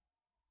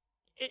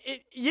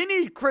 you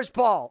need Chris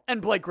Paul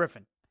and Blake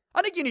Griffin.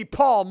 I think you need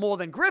Paul more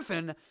than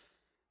Griffin.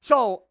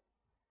 So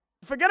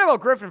forget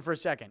about Griffin for a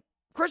second.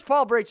 Chris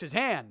Paul breaks his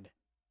hand.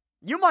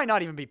 You might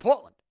not even be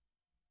Portland.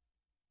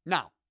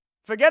 Now,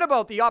 forget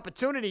about the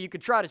opportunity you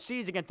could try to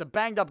seize against the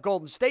banged-up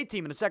Golden State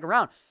team in the second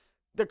round.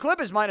 The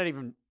Clippers might not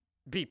even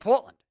beat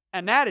Portland.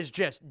 And that is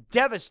just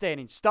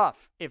devastating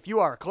stuff if you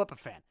are a Clipper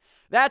fan.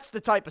 That's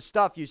the type of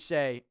stuff you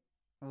say,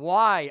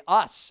 why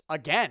us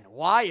again?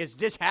 Why is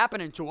this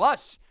happening to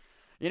us?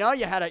 You know,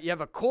 you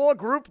have a core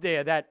group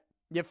there that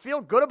you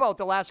feel good about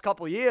the last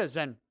couple of years,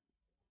 and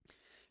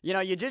you know,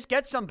 you just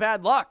get some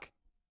bad luck.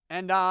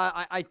 And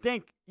I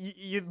think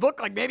you look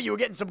like maybe you were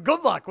getting some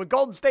good luck with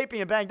Golden State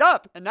being banged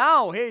up, and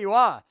now here you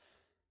are.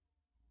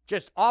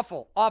 Just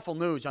awful, awful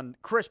news on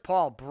Chris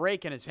Paul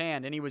breaking his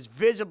hand, and he was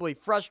visibly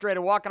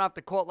frustrated walking off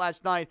the court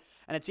last night,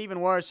 and it's even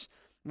worse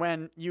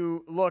when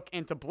you look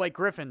into Blake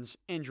Griffin's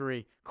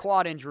injury,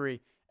 quad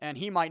injury, and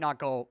he might not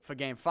go for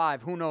Game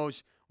 5. Who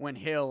knows when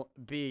he'll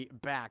be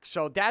back.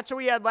 So that's what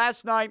we had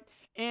last night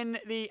in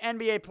the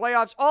NBA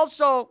playoffs.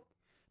 Also,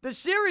 the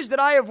series that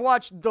I have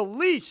watched the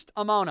least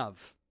amount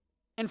of.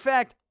 In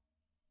fact,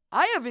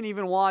 I haven't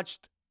even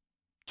watched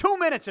 2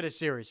 minutes of this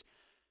series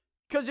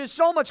because there's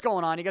so much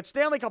going on. You got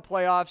Stanley Cup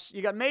Playoffs.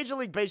 You got Major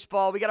League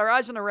Baseball. We got our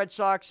eyes on the Red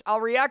Sox. I'll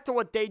react to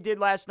what they did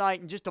last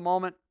night in just a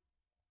moment.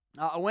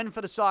 A win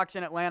for the Sox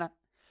in Atlanta.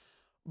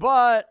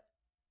 But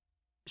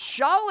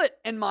Charlotte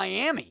and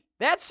Miami,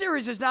 that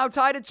series is now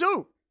tied at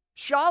 2.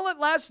 Charlotte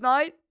last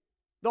night,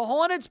 the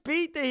Hornets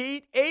beat the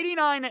Heat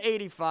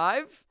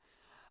 89-85.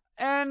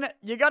 And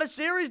you got a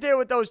series there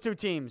with those two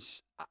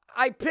teams.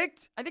 I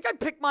think I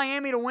picked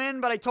Miami to win,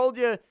 but I told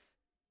you,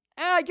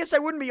 I guess I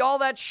wouldn't be all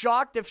that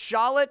shocked if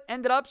Charlotte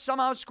ended up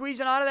somehow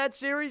squeezing out of that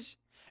series.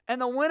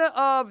 And the winner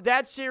of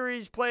that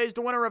series plays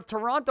the winner of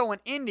Toronto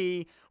and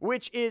Indy,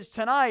 which is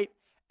tonight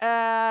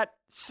at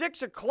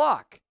 6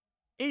 o'clock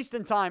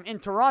Eastern Time in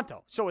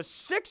Toronto. So a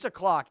 6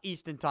 o'clock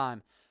Eastern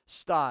Time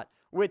start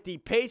with the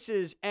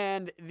Pacers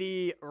and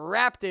the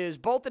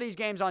Raptors. Both of these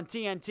games on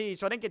TNT.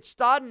 So I think it's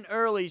starting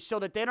early so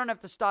that they don't have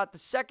to start the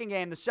second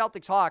game, the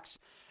Celtics-Hawks,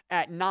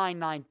 at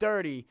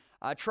 9:30.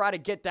 Try to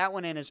get that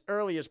one in as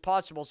early as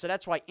possible. So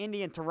that's why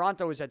Indy and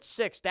Toronto is at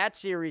 6. That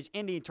series,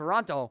 Indy and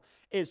Toronto,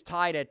 is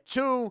tied at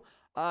 2.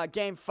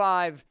 Game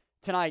 5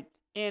 tonight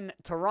in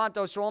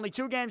Toronto. So only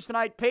 2 games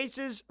tonight.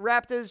 Pacers,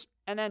 Raptors,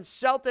 and then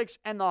Celtics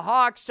and the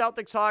Hawks.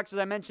 Celtics-Hawks, as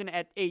I mentioned,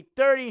 at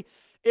 8:30.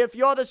 If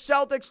you're the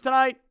Celtics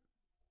tonight,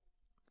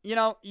 you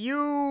know,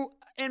 you,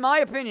 in my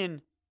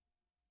opinion,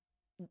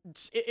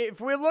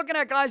 if we're looking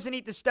at guys that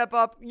need to step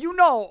up, you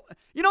know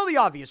the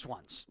obvious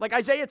ones. Like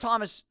Isaiah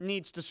Thomas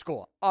needs to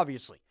score,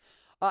 obviously.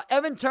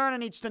 Evan Turner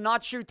needs to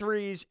not shoot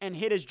threes and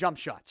hit his jump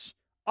shots,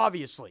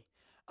 obviously.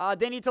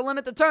 They need to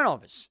limit the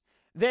turnovers.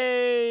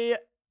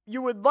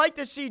 You would like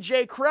to see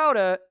Jay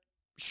Crowder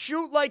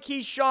shoot like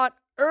he shot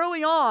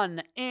early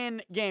on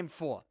in Game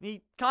 4.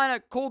 He kind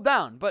of cooled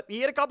down, but he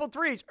hit a couple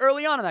threes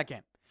early on in that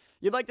game.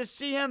 You'd like to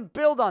see him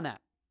build on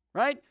that,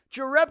 right?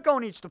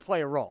 Jerebko needs to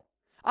play a role.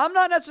 I'm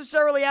not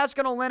necessarily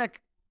asking Olynyk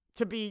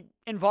to be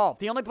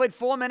involved. He only played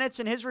 4 minutes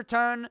in his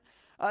return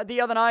the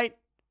other night.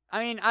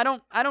 I mean, I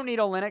don't need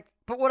Olynyk,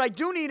 but what I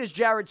do need is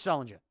Jared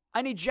Sullinger.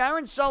 I need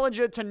Jared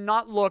Sullinger to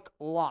not look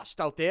lost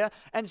out there,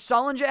 and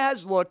Sullinger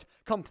has looked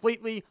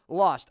completely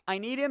lost. I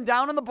need him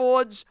down on the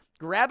boards,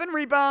 grabbing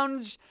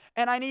rebounds,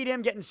 and I need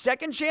him getting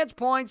second chance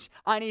points.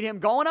 I need him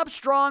going up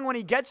strong when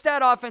he gets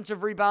that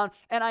offensive rebound,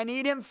 and I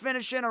need him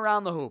finishing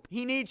around the hoop.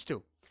 He needs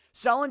to.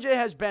 Sullinger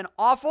has been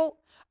awful.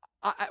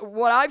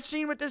 What I've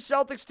seen with this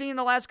Celtics team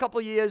the last couple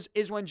of years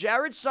is when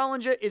Jared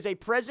Sullinger is a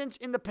presence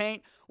in the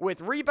paint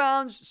with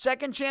rebounds,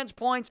 second chance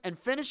points, and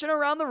finishing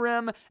around the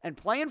rim and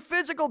playing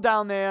physical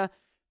down there,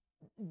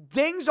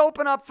 things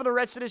open up for the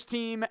rest of this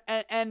team,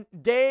 and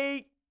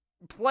they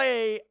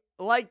play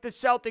like the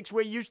Celtics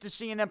we're used to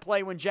seeing them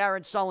play when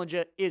Jared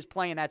Sullinger is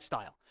playing that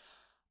style.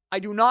 I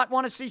do not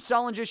want to see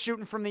Sullinger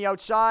shooting from the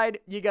outside.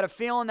 You got a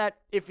feeling that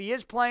if he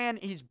is playing,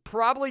 he's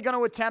probably going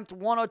to attempt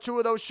one or two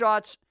of those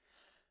shots.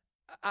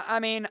 I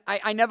mean,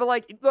 I never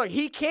look,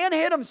 he can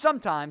hit them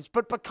sometimes,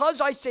 but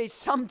because I say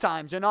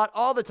sometimes and not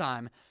all the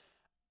time,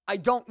 I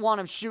don't want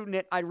him shooting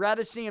it. I'd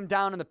rather see him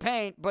down in the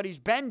paint, but he's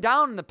been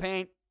down in the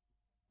paint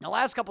in the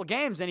last couple of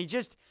games, and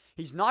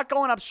he's not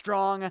going up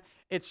strong.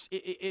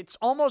 It's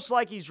almost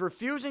like he's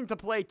refusing to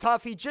play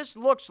tough. He just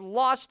looks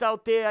lost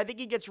out there. I think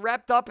he gets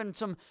wrapped up in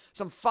some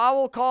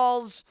foul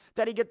calls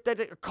that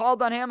are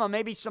called on him, or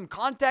maybe some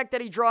contact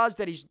that he draws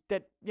that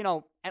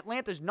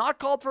Atlanta's not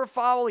called for a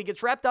foul. He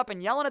gets wrapped up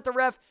and yelling at the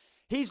ref.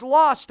 He's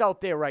lost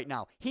out there right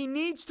now. He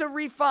needs to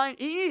refine.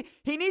 He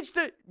needs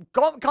to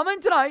come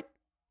in tonight,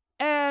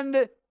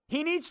 and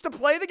he needs to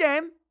play the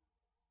game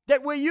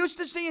that we're used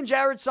to seeing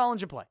Jared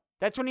Sullinger play.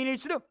 That's what he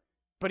needs to do.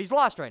 But he's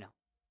lost right now.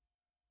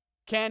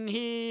 Can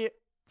he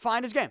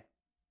find his game?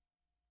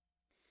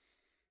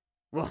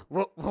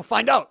 We'll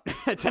find out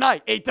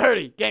tonight,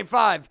 8:30, Game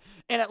 5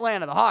 in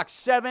Atlanta. The Hawks,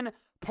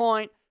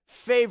 7-point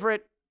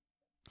favorite.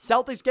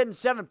 Celtics getting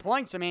 7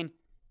 points. I mean,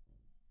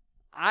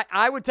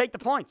 I would take the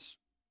points.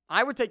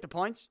 I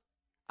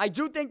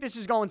do think this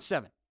is going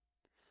 7.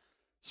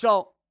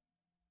 So,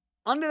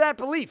 under that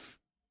belief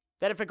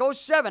that if it goes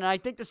 7, and I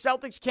think the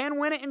Celtics can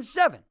win it in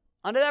 7,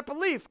 under that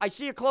belief, I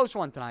see a close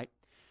one tonight.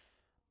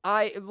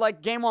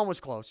 Game 1 was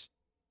close.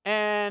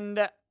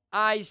 And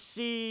I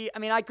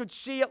could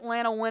see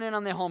Atlanta winning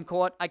on their home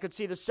court. I could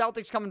see the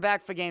Celtics coming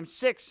back for Game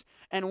 6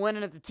 and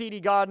winning at the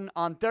TD Garden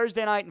on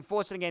Thursday night and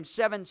forcing a Game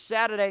 7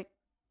 Saturday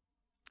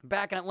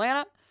back in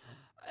Atlanta.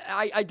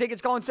 I think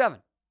it's going 7.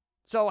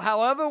 So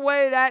however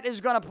way that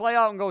is going to play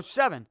out and go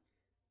 7,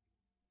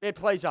 it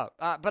plays out.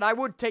 But I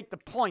would take the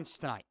points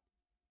tonight.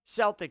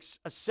 Celtics,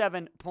 a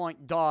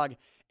 7-point dog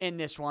in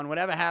this one.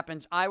 Whatever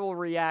happens, I will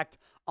react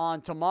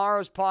on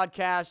tomorrow's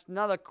podcast.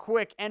 Another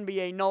quick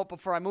NBA note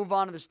before I move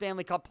on to the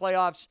Stanley Cup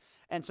Playoffs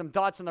and some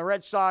thoughts on the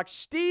Red Sox.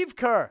 Steve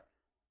Kerr,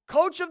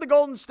 coach of the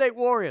Golden State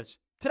Warriors,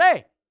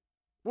 today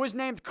was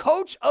named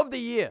Coach of the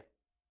Year.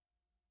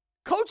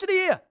 Coach of the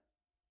Year.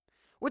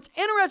 What's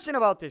interesting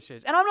about this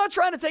is, and I'm not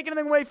trying to take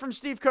anything away from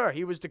Steve Kerr.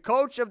 He was the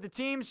coach of the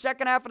team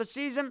second half of the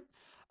season,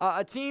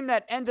 a team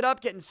that ended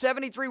up getting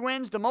 73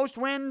 wins, the most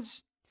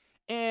wins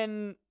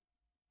in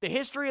the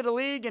history of the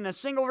league in a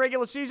single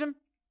regular season.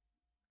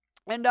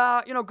 And,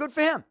 good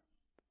for him.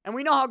 And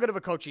we know how good of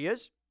a coach he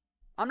is.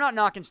 I'm not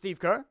knocking Steve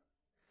Kerr.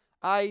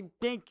 I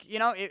think,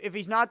 if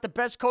he's not the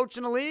best coach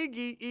in the league,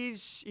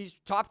 he's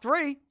top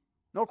 3.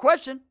 No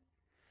question.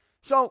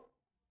 So,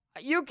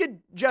 you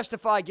could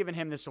justify giving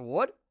him this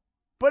award.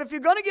 But if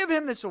you're going to give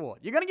him this award,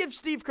 you're going to give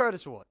Steve Kerr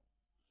this award,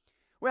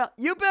 well,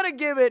 you better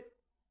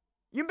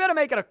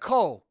make it a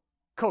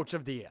co-coach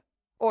of the year.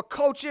 Or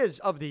coaches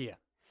of the year.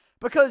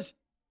 Because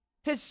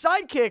his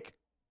sidekick,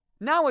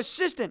 now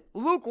assistant,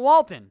 Luke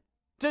Walton,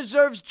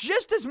 deserves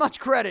just as much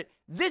credit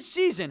this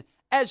season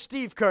as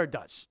Steve Kerr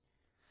does.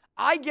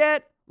 I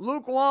get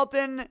Luke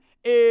Walton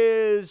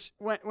is,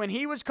 when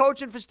he was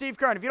coaching for Steve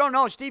Kerr, and if you don't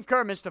know, Steve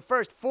Kerr missed the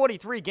first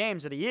 43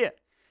 games of the year,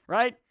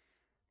 right?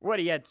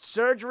 He had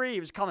surgery, he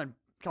was coming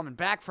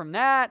back from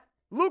that.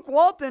 Luke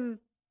Walton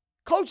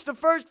coached the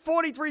first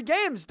 43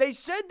 games. They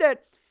said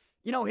that,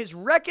 his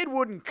record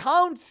wouldn't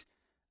count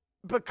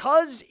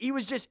because he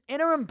was just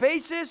interim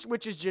basis,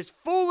 which is just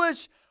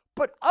foolish.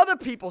 But other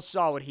people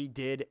saw what he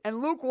did, and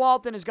Luke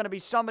Walton is going to be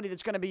somebody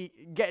that's going to be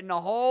getting a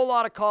whole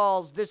lot of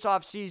calls this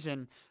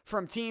offseason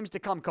from teams to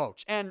come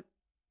coach. And,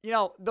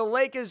 the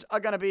Lakers are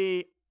going to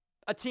be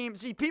a team.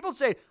 See, people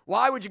say,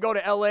 why would you go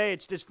to L.A.?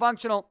 It's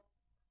dysfunctional.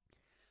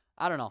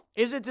 I don't know.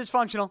 Is it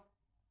dysfunctional?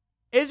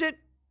 Is it?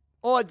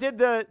 Or did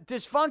the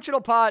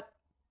dysfunctional part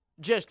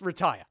just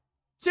retire?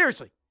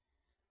 Seriously.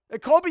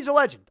 Kobe's a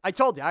legend. I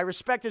told you, I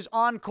respect his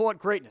on-court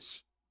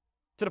greatness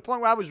to the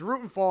point where I was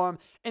rooting for him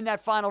in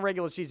that final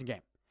regular season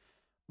game.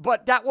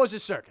 But that was a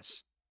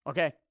circus,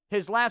 okay?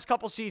 His last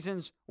couple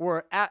seasons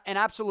were an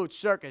absolute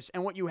circus.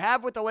 And what you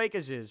have with the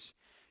Lakers is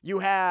you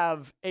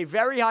have a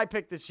very high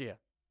pick this year,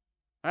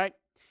 right?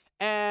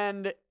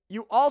 And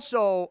you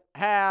also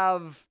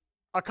have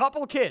a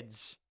couple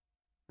kids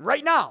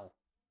right now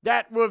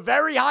that were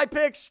very high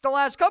picks the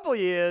last couple of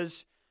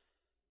years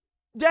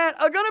that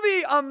are going to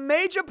be a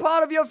major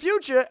part of your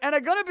future and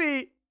are going to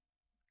be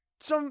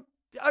some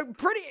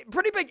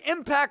pretty big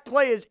impact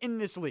players in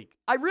this league.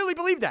 I really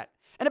believe that.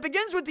 And it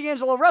begins with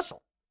D'Angelo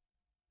Russell.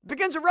 It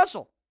begins with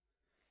Russell.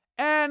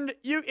 And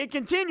it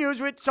continues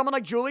with someone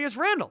like Julius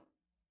Randle.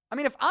 I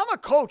mean, if I'm a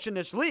coach in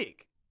this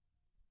league,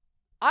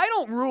 I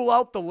don't rule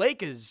out the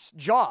Lakers'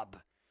 job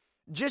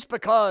just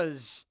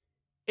because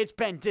it's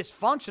been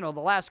dysfunctional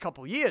the last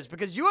couple of years.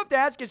 Because you have to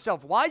ask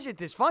yourself, why is it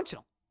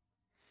dysfunctional?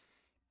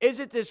 Is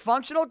it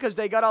dysfunctional because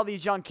they got all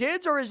these young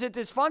kids, or is it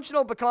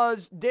dysfunctional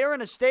because they're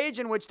in a stage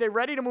in which they're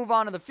ready to move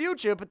on to the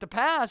future, but the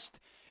past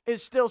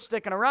is still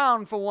sticking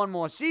around for one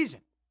more season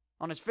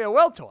on his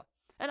farewell tour?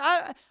 And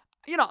I'm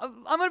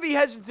going to be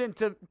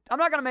hesitant I'm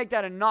not going to make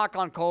that a knock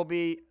on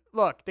Kobe.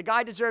 Look, the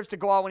guy deserves to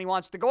go out when he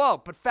wants to go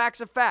out, but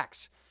facts are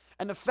facts.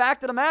 And the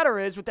fact of the matter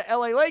is, with the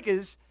LA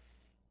Lakers,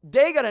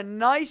 they got a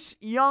nice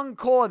young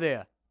core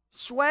there.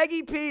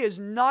 Swaggy P is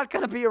not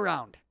going to be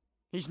around.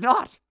 He's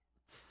not.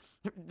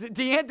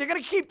 They're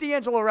going to keep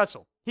D'Angelo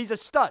Russell. He's a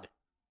stud.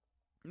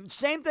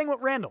 Same thing with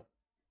Randall.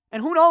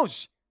 And who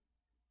knows?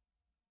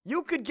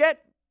 You could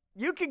get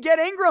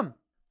Ingram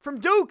from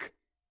Duke.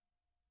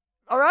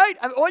 All right?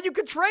 Or you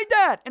could trade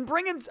that and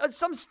bring in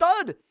some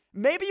stud.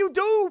 Maybe you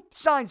do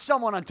sign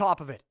someone on top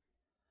of it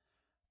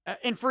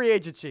in free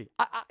agency.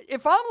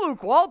 If I'm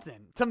Luke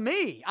Walton, to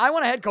me, I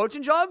want a head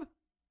coaching job.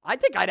 I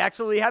think I'd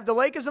actually have the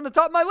Lakers on the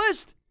top of my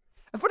list.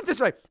 And put it this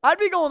way, I'd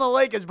be going to the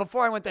Lakers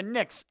before I went to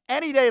Knicks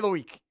any day of the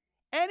week.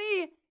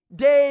 Any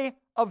day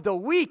of the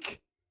week.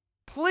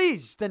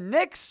 Please, the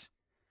Knicks,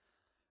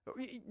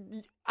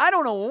 I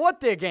don't know what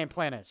their game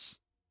plan is.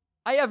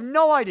 I have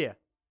no idea.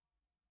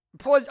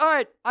 All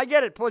right, I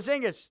get it.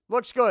 Porzingis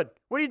looks good.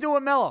 What do you do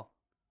with Melo?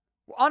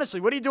 Honestly,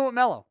 what do you do with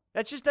Melo?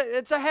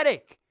 It's a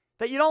headache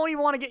that you don't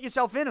even want to get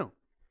yourself into.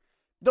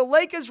 The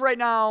Lakers right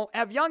now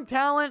have young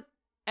talent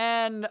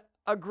and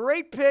a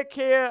great pick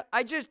here.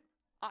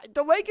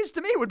 The Lakers,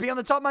 to me, would be on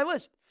the top of my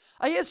list.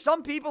 I hear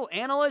some people,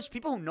 analysts,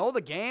 people who know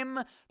the game,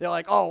 they're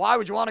like, oh, why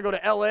would you want to go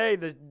to L.A.?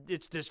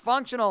 It's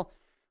dysfunctional.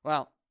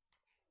 Well,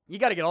 you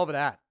got to get over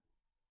that.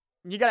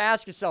 You got to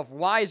ask yourself,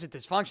 why is it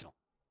dysfunctional?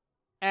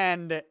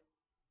 And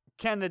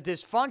can the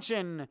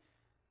dysfunction,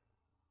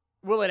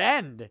 will it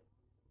end?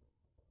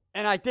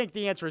 And I think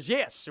the answer is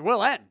yes, it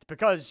will end,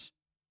 because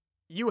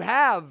you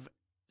have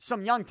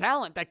some young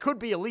talent that could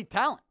be elite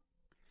talent.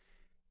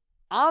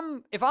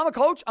 If I'm a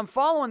coach, I'm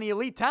following the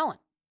elite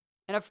talent.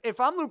 And if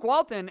I'm Luke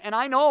Walton, and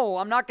I know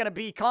I'm not going to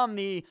become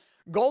the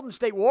Golden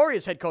State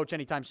Warriors head coach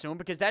anytime soon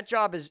because that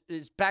job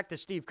is back to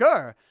Steve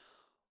Kerr,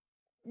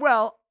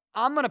 well,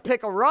 I'm going to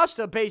pick a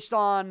roster based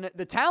on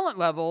the talent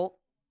level,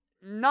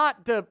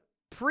 not the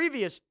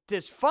previous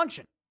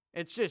dysfunction.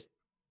 It's just,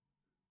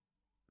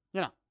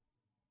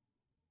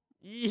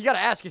 you got to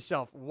ask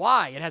yourself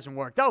why it hasn't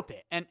worked out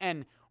there.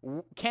 And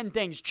can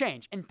things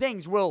change? And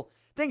things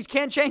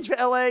can change for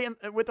LA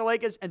with the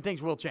Lakers, and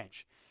things will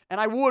change. And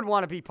I would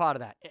want to be part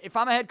of that. If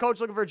I'm a head coach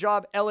looking for a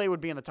job, LA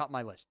would be on the top of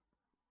my list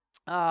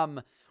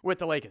with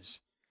the Lakers.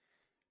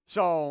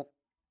 So,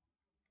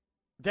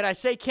 did I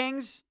say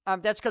Kings?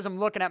 That's because I'm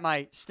looking at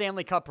my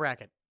Stanley Cup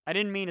bracket. I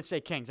didn't mean to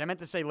say Kings. I meant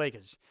to say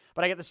Lakers.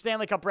 But I got the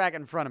Stanley Cup bracket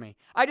in front of me.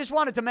 I just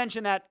wanted to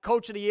mention that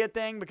Coach of the Year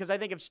thing because I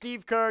think if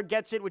Steve Kerr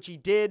gets it, which he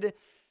did,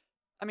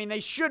 I mean, they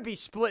should be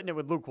splitting it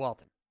with Luke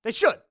Walton. They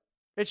should.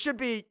 It should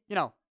be,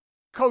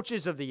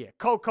 Coaches of the Year,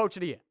 Co-Coach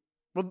of the Year.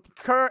 Well,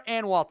 Kerr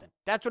and Walton.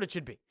 That's what it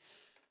should be.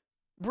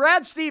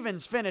 Brad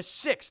Stevens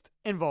finished 6th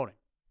in voting,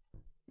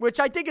 which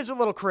I think is a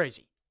little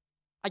crazy.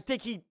 I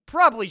think he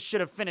probably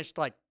should have finished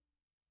like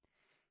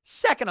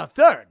 2nd or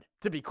 3rd,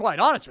 to be quite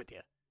honest with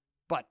you.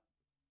 But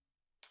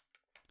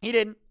he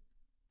didn't.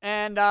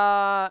 And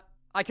I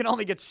can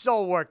only get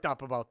so worked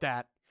up about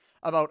that,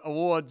 about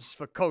awards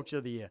for Coach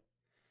of the Year.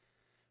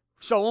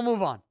 So we'll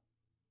move on.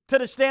 To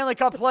the Stanley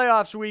Cup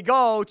playoffs we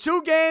go.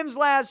 2 games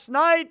last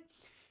night.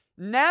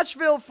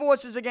 Nashville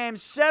forces a game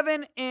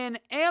 7 in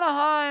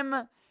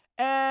Anaheim.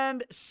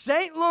 And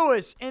St.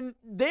 Louis in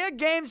their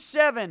game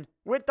 7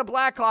 with the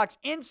Blackhawks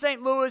in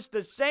St. Louis.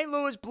 The St.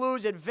 Louis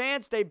Blues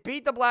advanced. They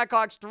beat the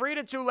Blackhawks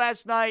 3-2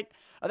 last night.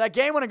 That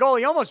game-winning goal,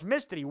 he almost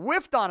missed it. He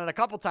whiffed on it a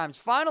couple times.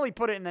 Finally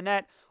put it in the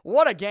net.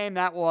 What a game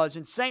that was.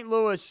 And St.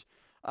 Louis,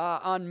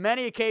 on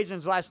many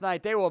occasions last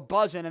night, they were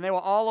buzzing, and they were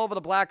all over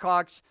the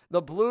Blackhawks.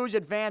 The Blues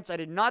advanced. I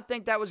did not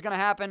think that was going to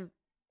happen.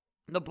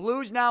 The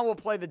Blues now will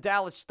play the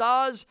Dallas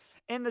Stars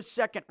in the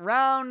second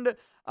round.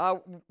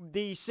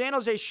 The San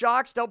Jose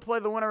Sharks, they'll play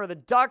the winner of the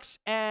Ducks.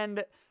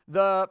 And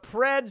the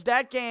Preds,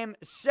 that game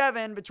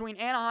 7 between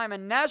Anaheim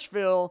and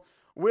Nashville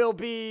will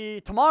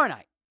be tomorrow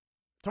night.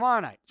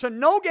 Tomorrow night. So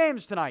no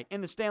games tonight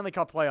in the Stanley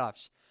Cup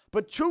playoffs,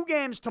 but 2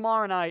 games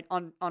tomorrow night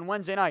on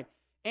Wednesday night.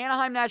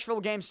 Anaheim,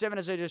 Nashville, Game 7,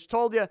 as I just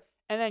told you.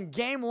 And then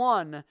Game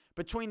 1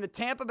 between the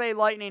Tampa Bay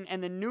Lightning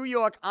and the New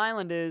York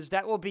Islanders.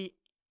 That will be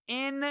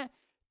in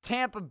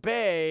Tampa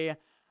Bay.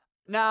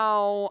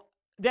 Now,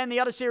 then the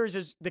other series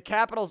is the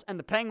Capitals and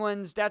the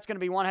Penguins. That's going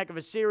to be one heck of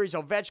a series.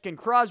 Ovechkin,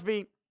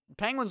 Crosby. The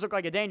Penguins look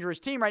like a dangerous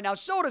team right now.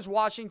 So does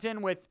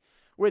Washington with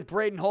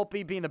Braden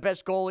Holtby being the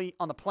best goalie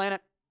on the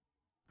planet.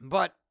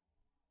 But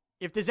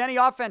if there's any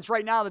offense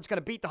right now that's going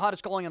to beat the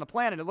hottest goalie on the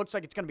planet, it looks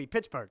like it's going to be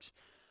Pittsburgh's.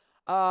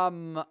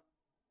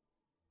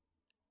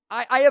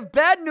 I have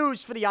bad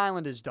news for the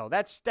Islanders, though.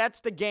 That's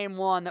the Game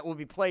 1 that will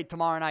be played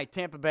tomorrow night,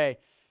 Tampa Bay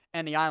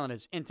and the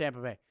Islanders in Tampa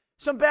Bay.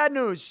 Some bad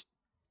news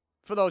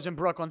for those in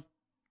Brooklyn.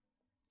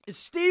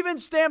 Steven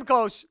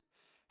Stamkos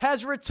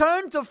has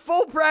returned to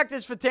full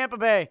practice for Tampa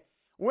Bay,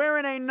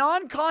 wearing a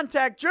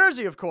non-contact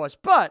jersey, of course.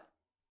 But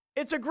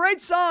it's a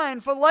great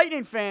sign for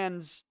Lightning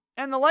fans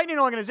and the Lightning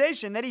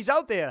organization that he's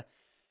out there.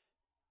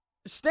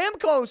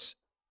 Stamkos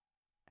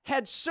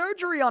had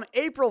surgery on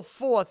April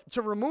 4th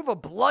to remove a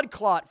blood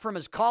clot from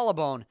his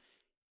collarbone,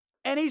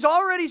 and he's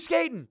already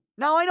skating.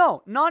 Now, I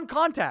know,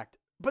 non-contact,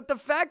 but the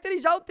fact that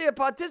he's out there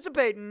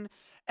participating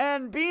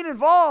and being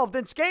involved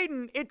in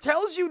skating, it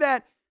tells you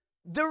that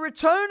the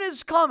return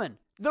is coming.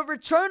 The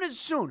return is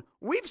soon.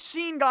 We've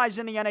seen guys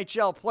in the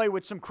NHL play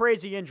with some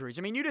crazy injuries.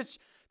 I mean, you don't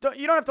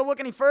have to look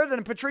any further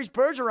than Patrice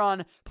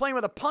Bergeron playing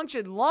with a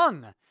punctured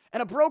lung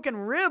and a broken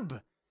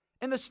rib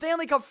in the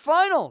Stanley Cup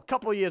final a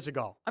couple of years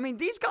ago. I mean,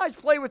 these guys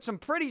play with some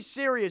pretty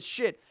serious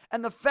shit.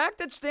 And the fact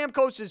that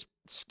Stamkos is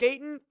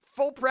skating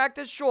full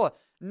practice, sure,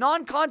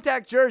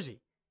 non-contact jersey,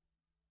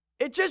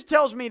 it just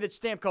tells me that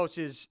Stamkos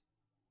is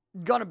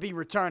going to be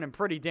returning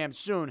pretty damn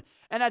soon.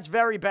 And that's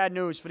very bad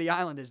news for the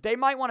Islanders. They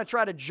might want to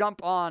try to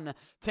jump on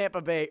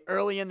Tampa Bay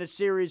early in the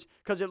series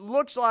because it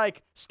looks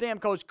like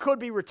Stamkos could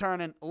be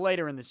returning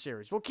later in the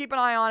series. We'll keep an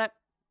eye on it.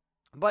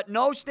 But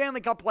no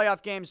Stanley Cup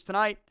playoff games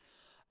tonight.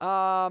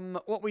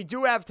 What we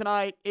do have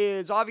tonight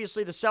is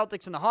obviously the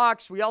Celtics and the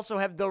Hawks. We also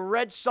have the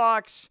Red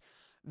Sox.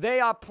 They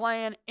are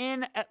playing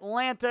in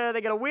Atlanta.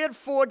 They got a weird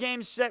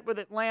 4-game set with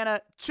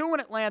Atlanta, 2 in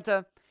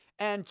Atlanta,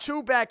 and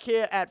 2 back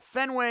here at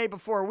Fenway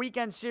before a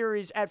weekend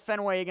series at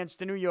Fenway against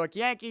the New York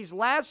Yankees.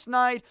 Last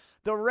night,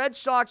 the Red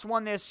Sox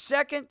won their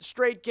 2nd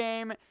straight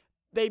game.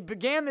 They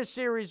began this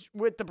series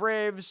with the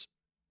Braves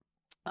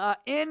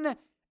in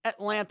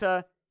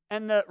Atlanta,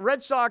 and the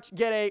Red Sox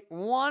get a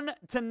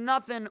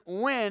 1-0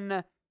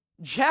 win.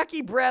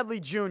 Jackie Bradley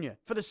Jr.,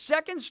 for the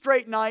 2nd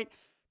straight night,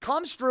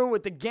 comes through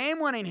with the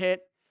game-winning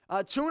hit.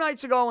 2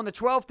 nights ago in the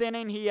 12th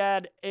inning, he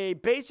had a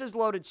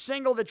bases-loaded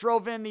single that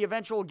drove in the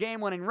eventual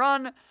game-winning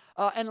run.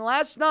 And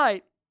last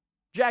night,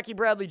 Jackie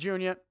Bradley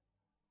Jr.,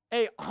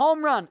 a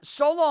home run,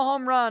 solo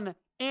home run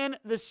in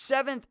the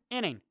 7th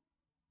inning.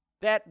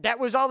 That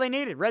was all they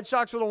needed. Red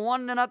Sox with a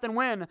 1-0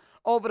 win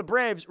over the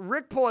Braves.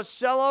 Rick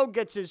Porcello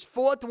gets his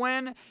 4th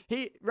win.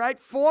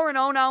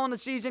 4-0 now in the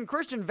season.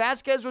 Christian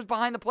Vasquez was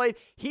behind the plate.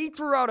 He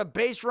threw out a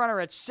base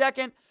runner at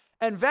second.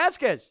 And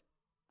Vasquez,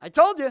 I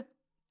told you,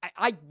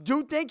 I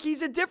do think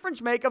he's a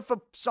difference maker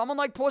for someone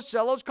like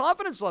Porcello's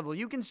confidence level.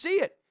 You can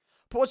see it.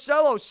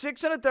 Porcello,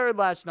 6 1/3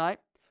 last night.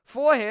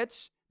 4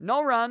 hits,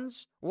 no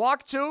runs,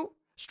 walked 2.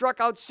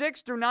 Struck out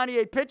 6 through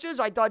 98 pitches.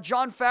 I thought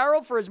John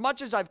Farrell, for as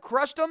much as I've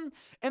crushed him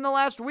in the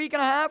last week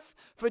and a half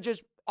for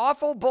just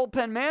awful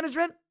bullpen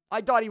management,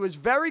 I thought he was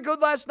very good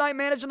last night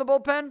managing the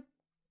bullpen.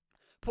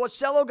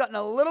 Porcello got in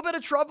a little bit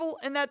of trouble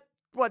in that,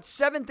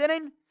 7th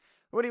inning?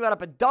 He let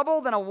up a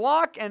double, then a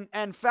walk,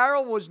 and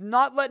Farrell was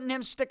not letting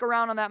him stick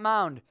around on that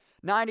mound.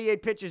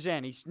 98 pitches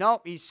in. He's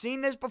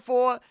seen this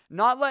before,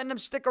 not letting him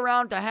stick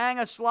around to hang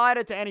a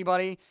slider to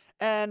anybody.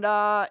 And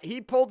he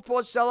pulled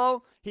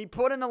Porcello. He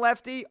put in the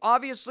lefty.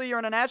 Obviously, you're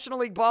in a National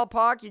League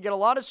ballpark. You get a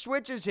lot of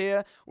switches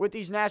here with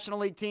these National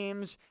League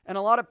teams and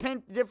a lot of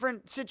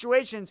different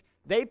situations.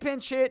 They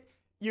pinch hit.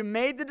 You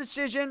made the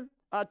decision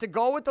to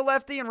go with the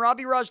lefty and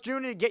Robbie Ross Jr.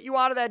 to get you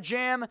out of that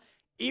jam,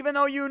 even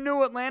though you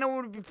knew Atlanta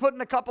would be putting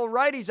a couple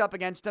righties up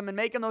against them and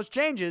making those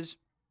changes.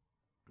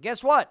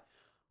 Guess what?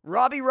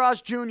 Robbie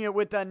Ross Jr.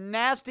 with a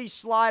nasty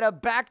slider,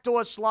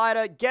 backdoor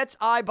slider, gets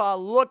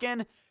Eyeball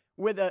looking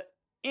with a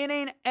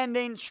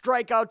inning-ending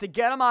strikeout to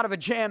get him out of a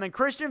jam. And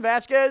Christian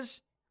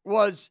Vasquez,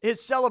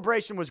 his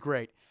celebration was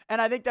great.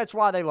 And I think that's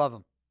why they love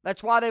him.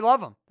 That's why they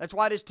love him. That's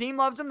why this team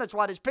loves him. That's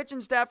why this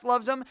pitching staff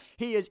loves him.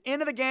 He is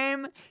into the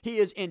game. He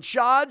is in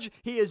charge.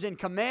 He is in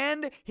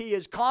command. He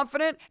is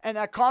confident. And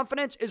that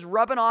confidence is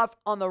rubbing off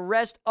on the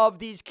rest of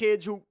these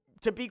kids who,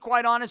 to be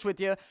quite honest with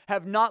you,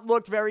 have not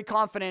looked very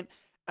confident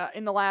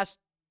in the last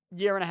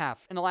year and a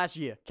half, in the last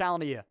year,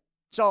 calendar year.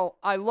 So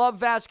I love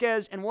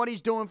Vasquez and what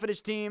he's doing for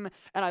this team,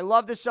 and I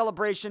love this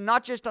celebration,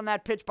 not just on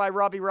that pitch by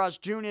Robbie Ross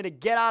Jr. to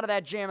get out of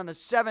that jam in the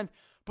 7th,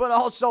 but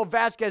also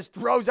Vasquez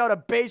throws out a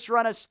base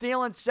runner,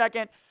 stealing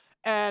second,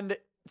 and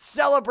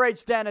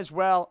celebrates then as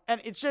well.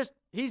 And it's just,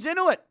 he's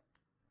into it,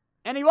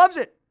 and he loves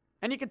it,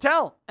 and you can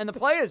tell. And the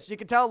players, you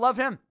can tell, love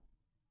him.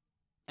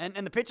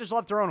 And the pitchers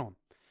love throwing to him.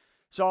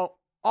 So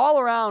All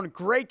around,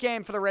 great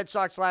game for the Red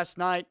Sox last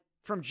night.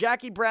 From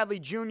Jackie Bradley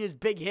Jr.'s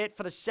big hit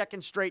for the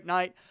second straight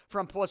night,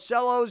 from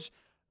Porcello's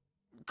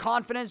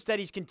confidence that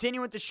he's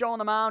continuing to show on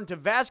the mound, to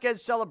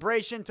Vasquez's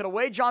celebration, to the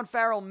way John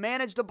Farrell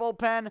managed the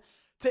bullpen,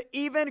 to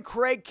even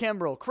Craig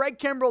Kimbrell. Craig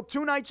Kimbrell,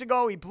 2 nights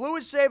ago, he blew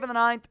his save in the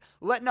ninth,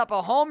 letting up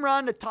a home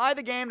run to tie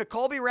the game to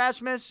Colby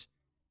Rasmus.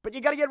 But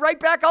you got to get right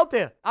back out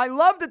there. I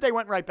love that they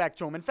went right back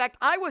to him. In fact,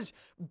 I was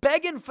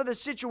begging for the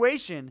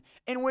situation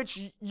in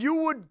which you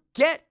would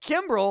get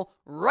Kimbrell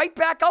right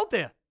back out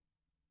there.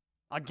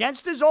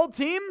 Against his old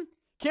team,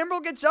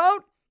 Kimbrell gets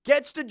out,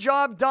 gets the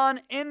job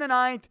done in the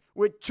ninth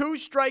with 2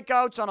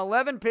 strikeouts on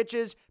 11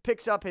 pitches,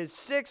 picks up his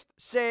 6th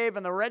save,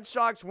 and the Red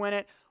Sox win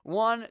it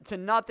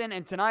 1-0.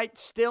 And tonight,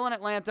 still in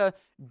Atlanta,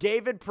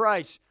 David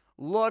Price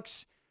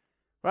looks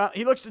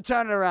to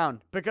turn it around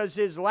because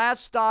his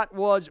last start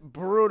was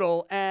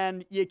brutal,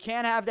 and you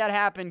can't have that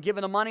happen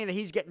given the money that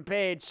he's getting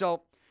paid.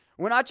 So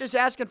we're not just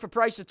asking for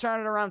Price to turn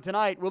it around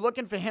tonight. We're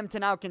looking for him to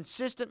now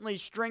consistently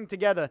string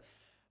together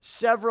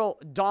several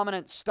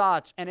dominant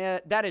starts, and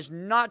that is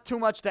not too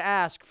much to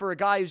ask for a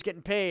guy who's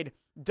getting paid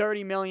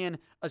 $30 million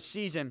a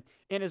season.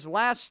 In his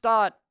last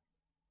start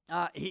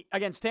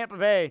against Tampa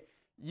Bay,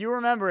 you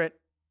remember it,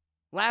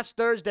 last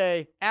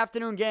Thursday,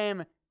 afternoon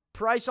game,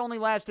 Price only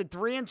lasted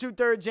 3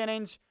 2/3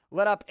 innings,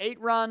 let up 8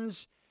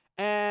 runs,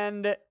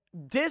 and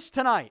this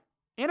tonight,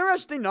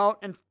 interesting note,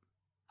 and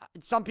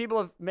some people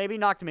have maybe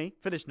knocked me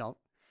for this note,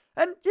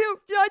 and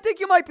I think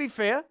you might be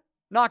fair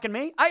knocking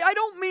me. I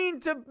don't mean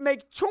to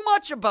make too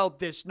much about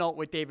this note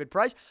with David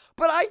Price,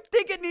 but I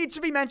think it needs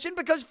to be mentioned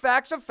because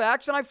facts are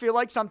facts, and I feel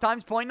like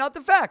sometimes pointing out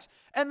the facts.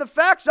 And the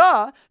facts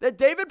are that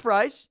David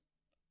Price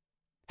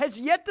has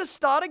yet to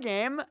start a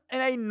game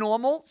in a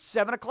normal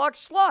 7 o'clock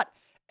slot.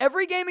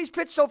 Every game he's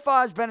pitched so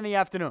far has been in the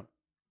afternoon.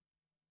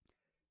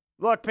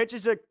 Look,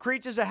 pitchers are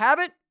creatures of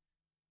habit.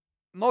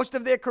 Most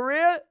of their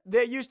career,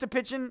 they're used to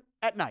pitching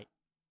at night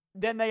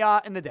than they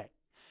are in the day.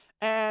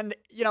 And,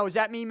 is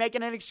that me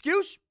making an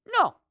excuse?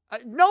 No.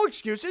 No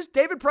excuses.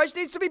 David Price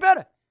needs to be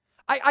better.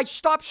 I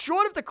stopped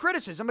short of the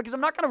criticism because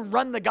I'm not going to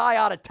run the guy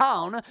out of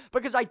town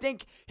because I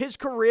think his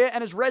career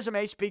and his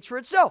resume speaks for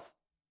itself.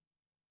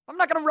 I'm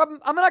not going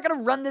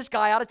to run this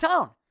guy out of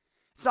town.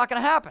 It's not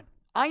going to happen.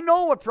 I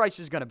know what Price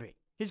is going to be.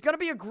 He's going to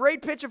be a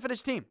great pitcher for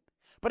this team.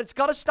 But it's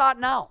got to start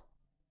now.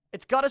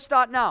 It's got to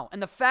start now.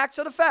 And the facts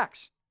are the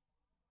facts.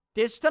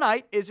 This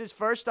tonight is his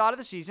first start of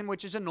the season,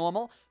 which is a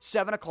normal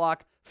 7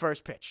 o'clock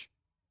first pitch.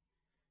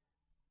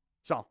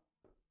 So,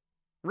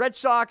 Red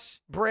Sox,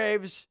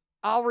 Braves,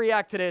 I'll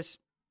react to this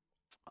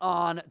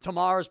on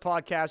tomorrow's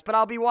podcast.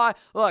 But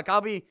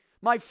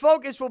my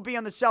focus will be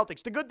on the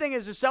Celtics. The good thing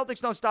is the Celtics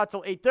don't start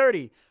till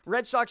 8:30.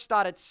 Red Sox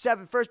start at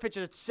 7. First pitch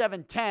is at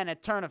 7:10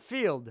 at Turner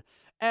Field.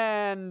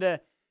 And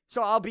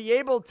so I'll be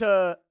able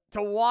to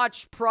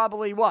watch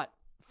probably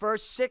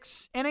first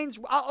 6 innings?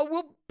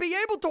 We'll be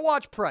able to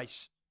watch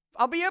Price.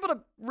 I'll be able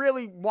to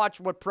really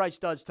watch what Price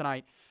does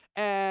tonight.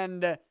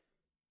 And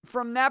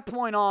from that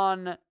point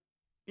on,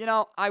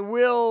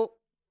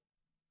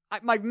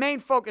 my main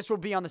focus will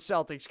be on the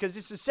Celtics because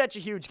this is such a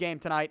huge game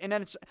tonight. And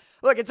then it's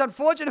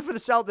unfortunate for the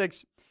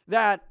Celtics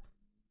that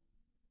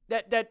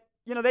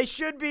they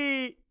should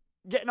be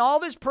getting all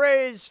this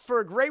praise for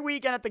a great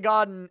weekend at the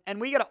Garden, and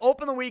we got to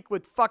open the week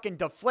with fucking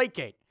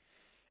Deflategate.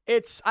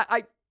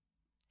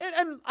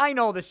 And I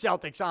know the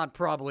Celtics aren't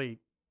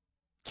probably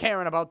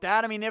caring about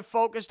that. I mean, they're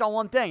focused on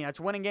one thing. That's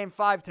winning Game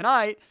 5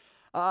 tonight.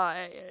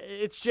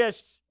 It's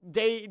just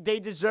they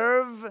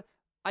deserve,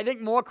 I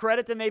think, more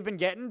credit than they've been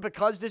getting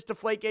because this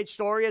Deflategate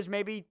story has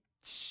maybe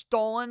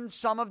stolen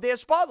some of their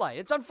spotlight.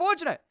 It's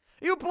unfortunate.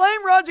 You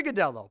blame Roger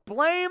Goodell, though.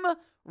 Blame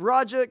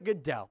Roger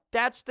Goodell.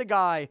 That's the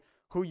guy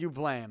who you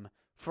blame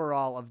for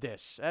all of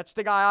this. That's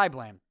the guy I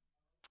blame,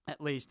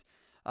 at least.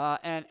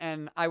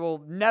 And I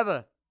will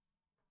never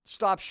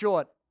stop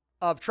short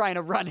of trying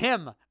to run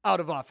him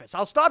out of office.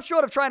 I'll stop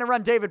short of trying to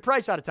run David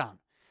Price out of town.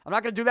 I'm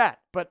not going to do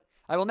that, but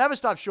I will never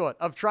stop short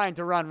of trying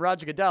to run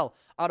Roger Goodell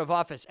out of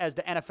office as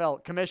the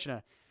NFL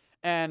commissioner.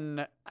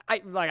 And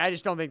I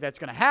just don't think that's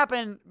going to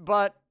happen,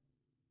 but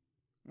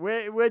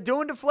we're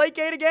doing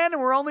Deflategate again,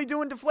 and we're only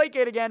doing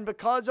Deflategate again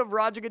because of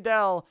Roger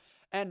Goodell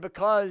and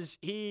because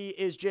he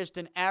is just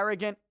an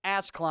arrogant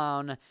ass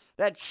clown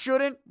that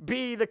shouldn't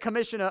be the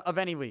commissioner of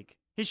any league.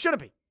 He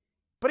shouldn't be,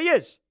 but he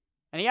is.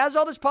 And he has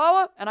all this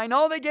power, and I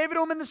know they gave it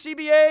to him in the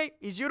CBA.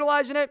 He's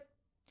utilizing it.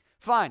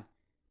 Fine.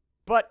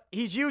 But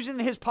he's using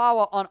his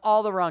power on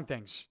all the wrong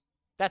things.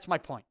 That's my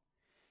point.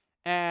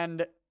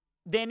 And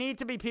there need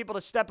to be people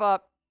to step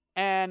up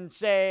and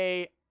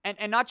say,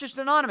 and not just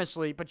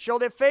anonymously, but show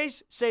their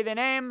face, say their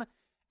name,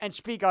 and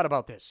speak out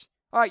about this.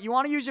 All right, you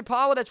want to use your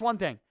power? That's one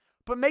thing.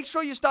 But make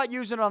sure you start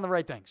using it on the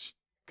right things.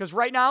 Because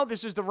right now,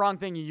 this is the wrong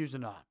thing you're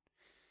using it on.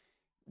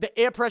 The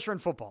air pressure in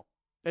football.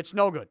 It's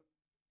no good.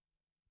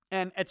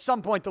 And at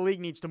some point, the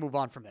league needs to move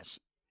on from this.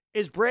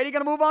 Is Brady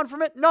going to move on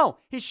from it? No,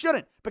 he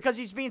shouldn't, because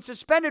he's being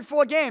suspended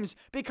 4 games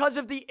because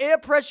of the air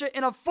pressure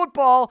in a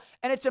football,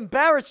 and it's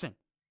embarrassing.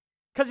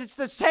 Because it's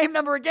the same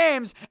number of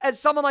games as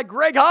someone like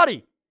Greg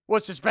Hardy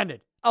was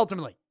suspended,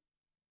 ultimately.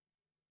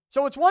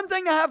 So it's one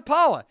thing to have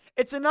power.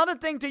 It's another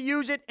thing to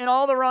use it in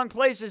all the wrong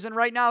places. And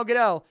right now,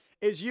 Goodell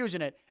is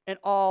using it in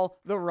all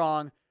the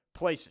wrong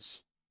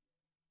places.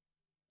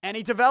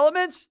 Any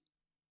developments?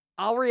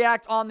 I'll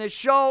react on this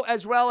show,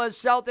 as well as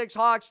Celtics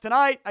Hawks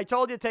tonight. I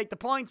told you, take the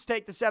points,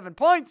 take the 7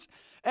 points.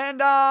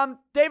 And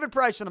David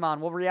Price on the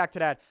mound. We'll react to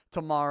that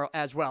tomorrow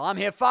as well. I'm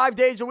here 5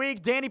 days a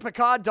week,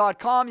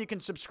 DannyPicard.com. You can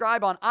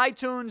subscribe on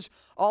iTunes,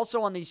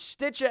 also on the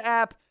Stitcher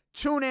app,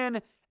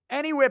 TuneIn,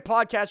 anywhere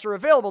podcasts are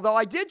available. Though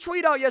I did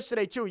tweet out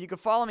yesterday, too. You can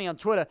follow me on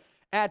Twitter,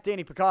 at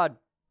DannyPicard.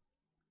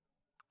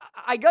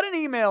 I got an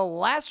email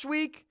last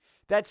week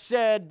that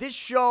said this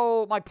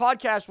show, my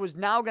podcast, was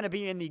now going to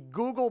be in the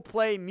Google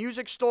Play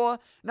Music Store.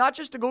 Not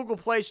just the Google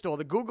Play Store,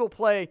 the Google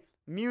Play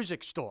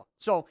Music Store.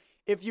 So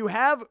if you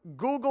have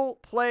Google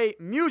Play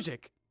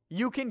Music,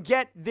 you can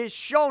get this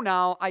show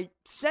now. I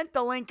sent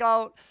the link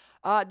out.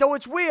 Though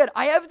it's weird,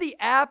 I have the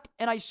app,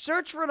 and I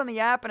search for it on the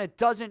app, and it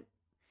doesn't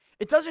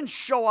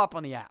show up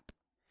on the app.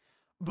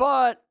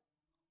 But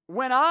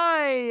when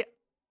I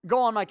go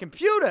on my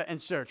computer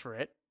and search for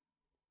it,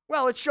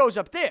 well, it shows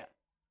up there.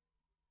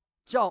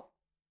 So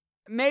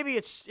maybe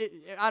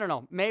I don't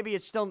know. Maybe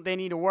it's still, they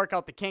need to work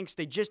out the kinks.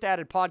 They just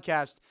added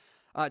podcast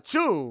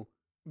to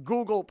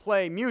Google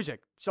Play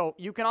Music. So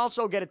you can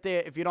also get it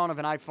there if you don't have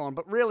an iPhone.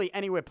 But really,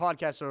 anywhere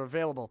podcasts are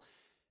available,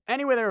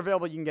 anywhere they're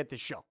available, you can get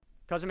this show.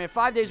 Because I'm here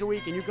 5 days a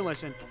week, and you can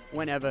listen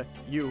whenever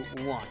you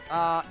want.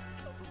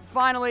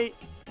 Finally,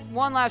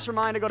 one last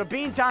reminder, go to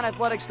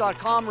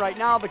BeantownAthletics.com right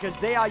now, because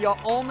they are your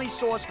only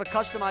source for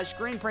customized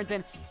screen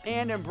printing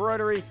and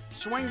embroidery.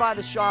 Swing by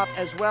the shop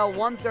as well,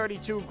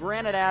 132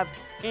 Granite Ave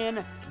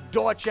in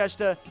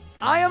Dorchester.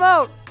 I am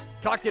out.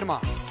 Talk to you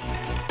tomorrow.